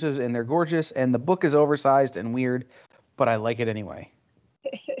exclusives, and they're gorgeous, and the book is oversized and weird, but I like it anyway.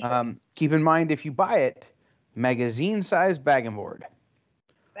 Keep in mind, if you buy it, magazine-sized bag and board.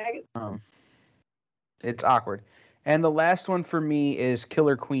 It's awkward. And the last one for me is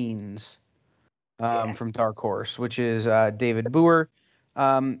Killer Queens from Dark Horse, which is David Booher.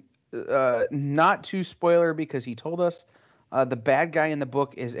 Not too spoiler because he told us the bad guy in the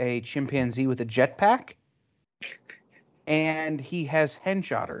book is a chimpanzee with a jetpack, and he has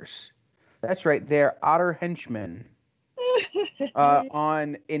hench otters. That's right, they're otter henchmen.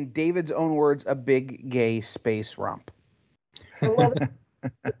 In David's own words, a big gay space romp. I love it.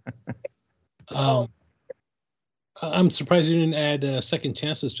 I'm surprised you didn't add second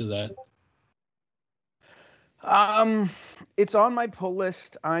chances to that. It's on my pull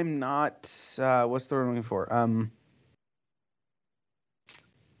list. I'm not. What's the word I'm looking for?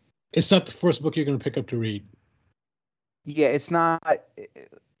 It's not the first book you're going to pick up to read. Yeah, it's not.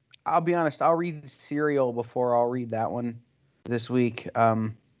 I'll be honest. I'll read Serial before I'll read that one this week.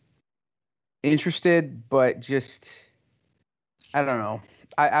 Interested, but just I don't know.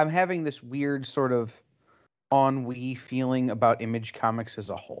 I'm having this weird sort of ennui feeling about Image Comics as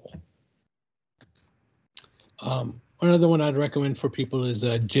a whole. Another one I'd recommend for people is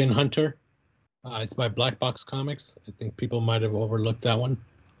Gin Hunter. It's by Black Box Comics. I think people might have overlooked that one.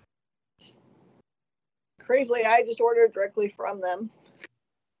 Crazily, I just ordered directly from them.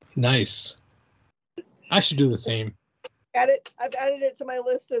 Nice. I should do the same. I've added it to my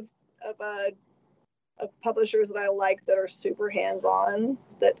list of publishers that I like that are super hands-on.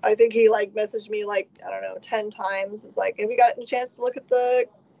 That I think he messaged me 10 times. It's like, have you gotten a chance to look at the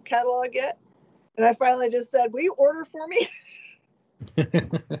catalog yet? And I finally just said, will you order for me?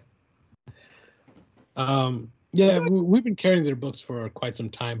 Yeah, we've been carrying their books for quite some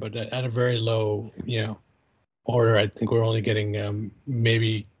time, but at a very low, order. I think we're only getting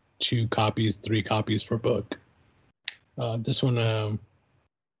maybe 2 copies, 3 copies per book. This one,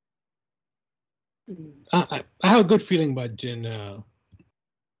 I have a good feeling about Jin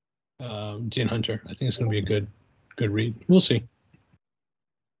Hunter. I think it's going to be a good read. We'll see.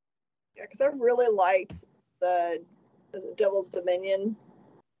 Yeah, because I really liked the Devil's Dominion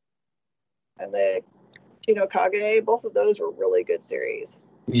and the Chino Kage. Both of those were really good series.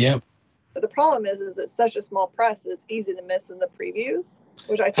 Yep. But the problem is it's such a small press that it's easy to miss in the previews,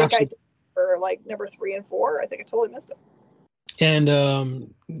 which I think I did for like number 3 and 4. I think I totally missed them.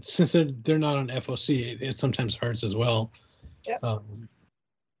 And since they're not on FOC, it sometimes hurts as well. Yeah.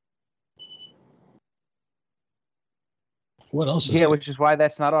 What else is Yeah, good? which is why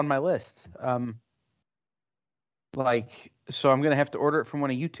that's not on my list. So I'm gonna have to order it from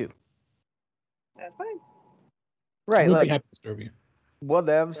one of you two. That's fine. Right, We'll like be happy to serve you.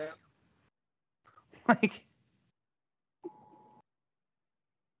 whatevs. Like,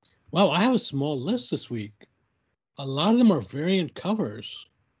 Wow, I have a small list this week. A lot of them are variant covers.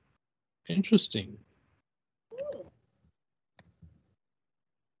 Interesting.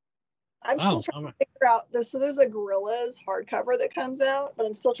 I'm still trying to figure out. There's a Gorillas hardcover that comes out, but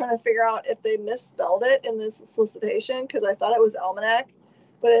I'm still trying to figure out if they misspelled it in this solicitation because I thought it was almanac,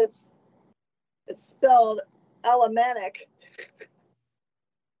 but it's spelled almanac.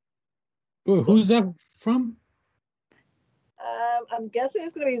 Who's that from? I'm guessing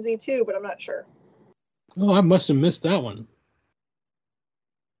it's going to be Z2, but I'm not sure. Oh, I must have missed that one.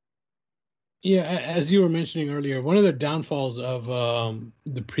 Yeah, as you were mentioning earlier, one of the downfalls of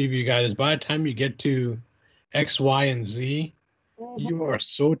the preview guide is by the time you get to X, Y, and Z, you are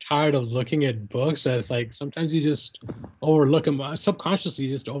so tired of looking at books that it's like sometimes you just overlook them. Subconsciously,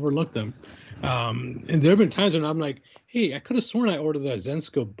 you just overlook them. And there have been times when I'm like, hey, I could have sworn I ordered that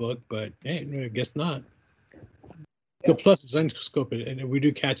Zenscope book, but hey, I guess not. So plus Zenscope, and we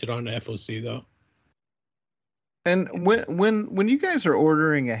do catch it on the FOC though. And when you guys are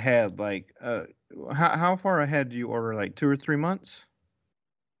ordering ahead, like how far ahead do you order? Like 2 or 3 months?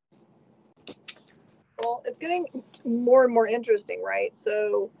 Well, it's getting more and more interesting, right?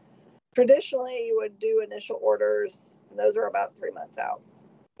 So traditionally, you would do initial orders, and those are about 3 months out,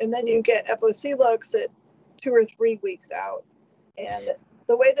 and then you get FOC looks at 2 or 3 weeks out. And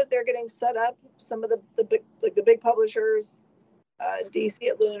the way that they're getting set up, some of the big publishers, DC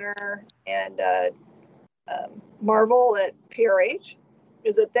at Lunar and Marvel at PRH,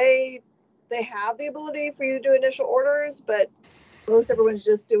 is that they have the ability for you to do initial orders, but most everyone's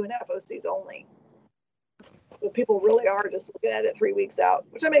just doing FOCs only. So people really are just looking at it 3 weeks out,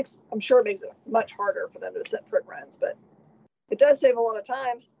 which I'm sure it makes it much harder for them to set print runs, but it does save a lot of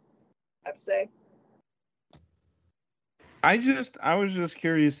time, I have to say. I was just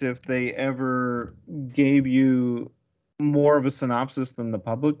curious if they ever gave you more of a synopsis than the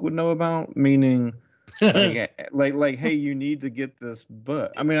public would know about, meaning like hey, you need to get this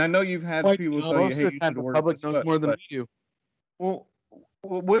book. I mean, I know you've had people tell you, hey, you should order this book. More than we do. Well,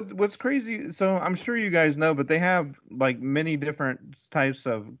 what's crazy? So I'm sure you guys know, but they have like many different types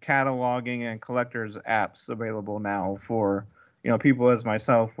of cataloging and collectors apps available now for people as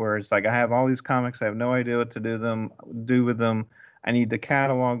myself, where it's like I have all these comics, I have no idea what to do with them. I need to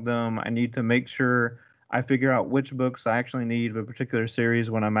catalog them. I need to make sure I figure out which books I actually need of a particular series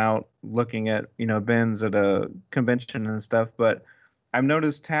when I'm out looking at bins at a convention and stuff. But I've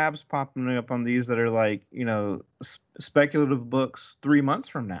noticed tabs popping up on these that are like speculative books 3 months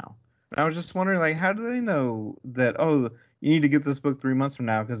from now. And I was just wondering, like, how do they know that? Oh, you need to get this book 3 months from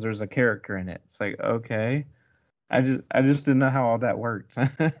now because there's a character in it. It's like, okay. I just didn't know how all that worked.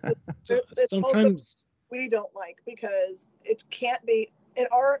 Sometimes we don't like, because it can't be in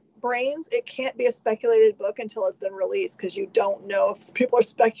our brains. It can't be a speculated book until it's been released, because you don't know if people are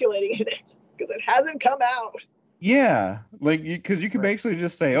speculating in it because it hasn't come out. Yeah, like because you can basically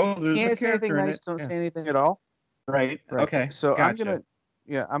just say, "Oh, there's a character in it." Don't say anything at all. Right. Okay. So gotcha.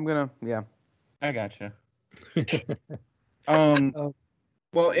 I'm gonna. I gotcha.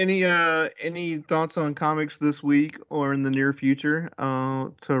 Well, any thoughts on comics this week or in the near future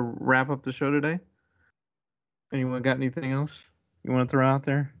to wrap up the show today? Anyone got anything else you want to throw out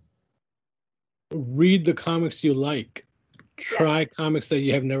there? Read the comics you like. Try comics that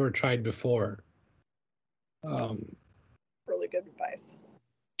you have never tried before. Really good advice.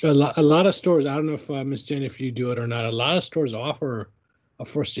 A lot of stores, I don't know if Miss Jen, if you do it or not, a lot of stores offer a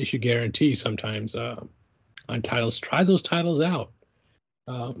first issue guarantee sometimes on titles. Try those titles out.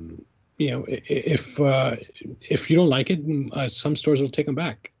 If you don't like it, some stores will take them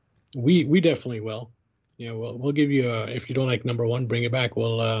back. We definitely will. We'll give you if you don't like number one, bring it back.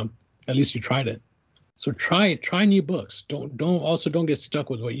 We'll at least you tried it. So try new books. Don't get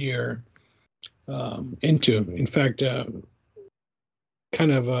stuck with what you're into. In fact,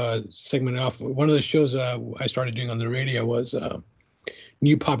 kind of segment off, one of the shows I started doing on the radio was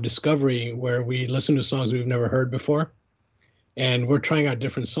New Pop Discovery, where we listen to songs we've never heard before. And we're trying out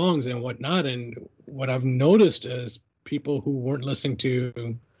different songs and whatnot. And what I've noticed is people who weren't listening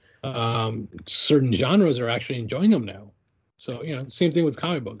to certain genres are actually enjoying them now. So, same thing with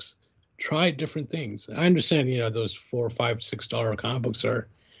comic books. Try different things. I understand, those $4, $5, $6 comic books are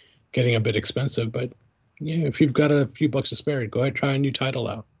getting a bit expensive, but if you've got a few bucks to spare, go ahead, try a new title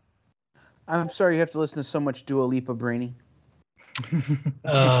out. I'm sorry you have to listen to so much Dua Lipa, Brainy.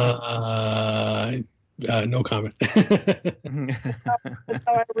 No comment. That's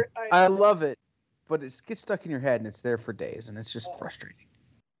how I love it, but it gets stuck in your head and it's there for days, and it's just frustrating.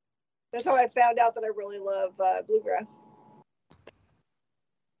 That's how I found out that I really love bluegrass.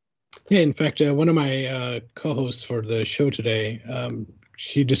 Yeah, in fact, one of my co-hosts for the show today,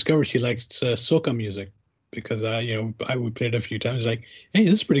 she discovered she likes soca music because we played it a few times. Like, hey,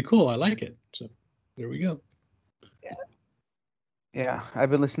 this is pretty cool. I like it. So there we go. Yeah, I've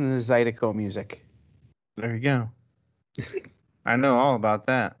been listening to Zydeco music. There you go. I know all about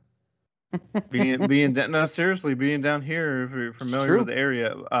that. Being down here, if you're familiar with the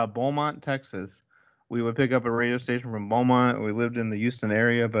area, Beaumont, Texas. We would pick up a radio station from Beaumont. We lived in the Houston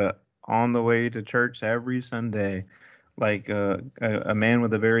area, but on the way to church every Sunday, like a man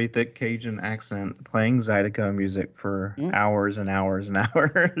with a very thick Cajun accent playing Zydeco music for hours and hours and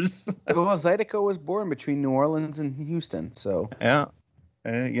hours. Well, Zydeco was born between New Orleans and Houston, so yeah.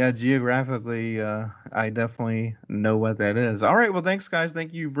 Geographically, I definitely know what that is. All right, well, thanks, guys.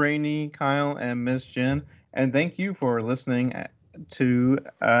 Thank you, Brainy, Kyle, and Miss Jen. And thank you for listening to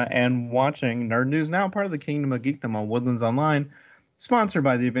and watching Nerd News Now, part of the Kingdom of Geekdom on Woodlands Online, sponsored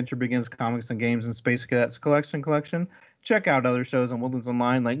by the Adventure Begins Comics and Games and Space Cadets Collection. Check out other shows on Woodlands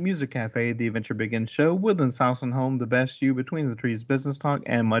Online like Music Cafe, The Adventure Begins Show, Woodlands House and Home, The Best You, Between the Trees Business Talk,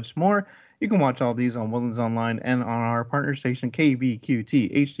 and much more. You can watch all these on Woodlands Online and on our partner station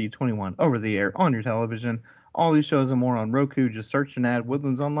KVQT HD21 over the air on your television. All these shows and more on Roku. Just search and add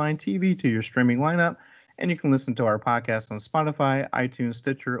Woodlands Online TV to your streaming lineup. And you can listen to our podcast on Spotify, iTunes,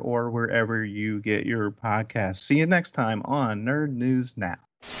 Stitcher, or wherever you get your podcasts. See you next time on Nerd News Now.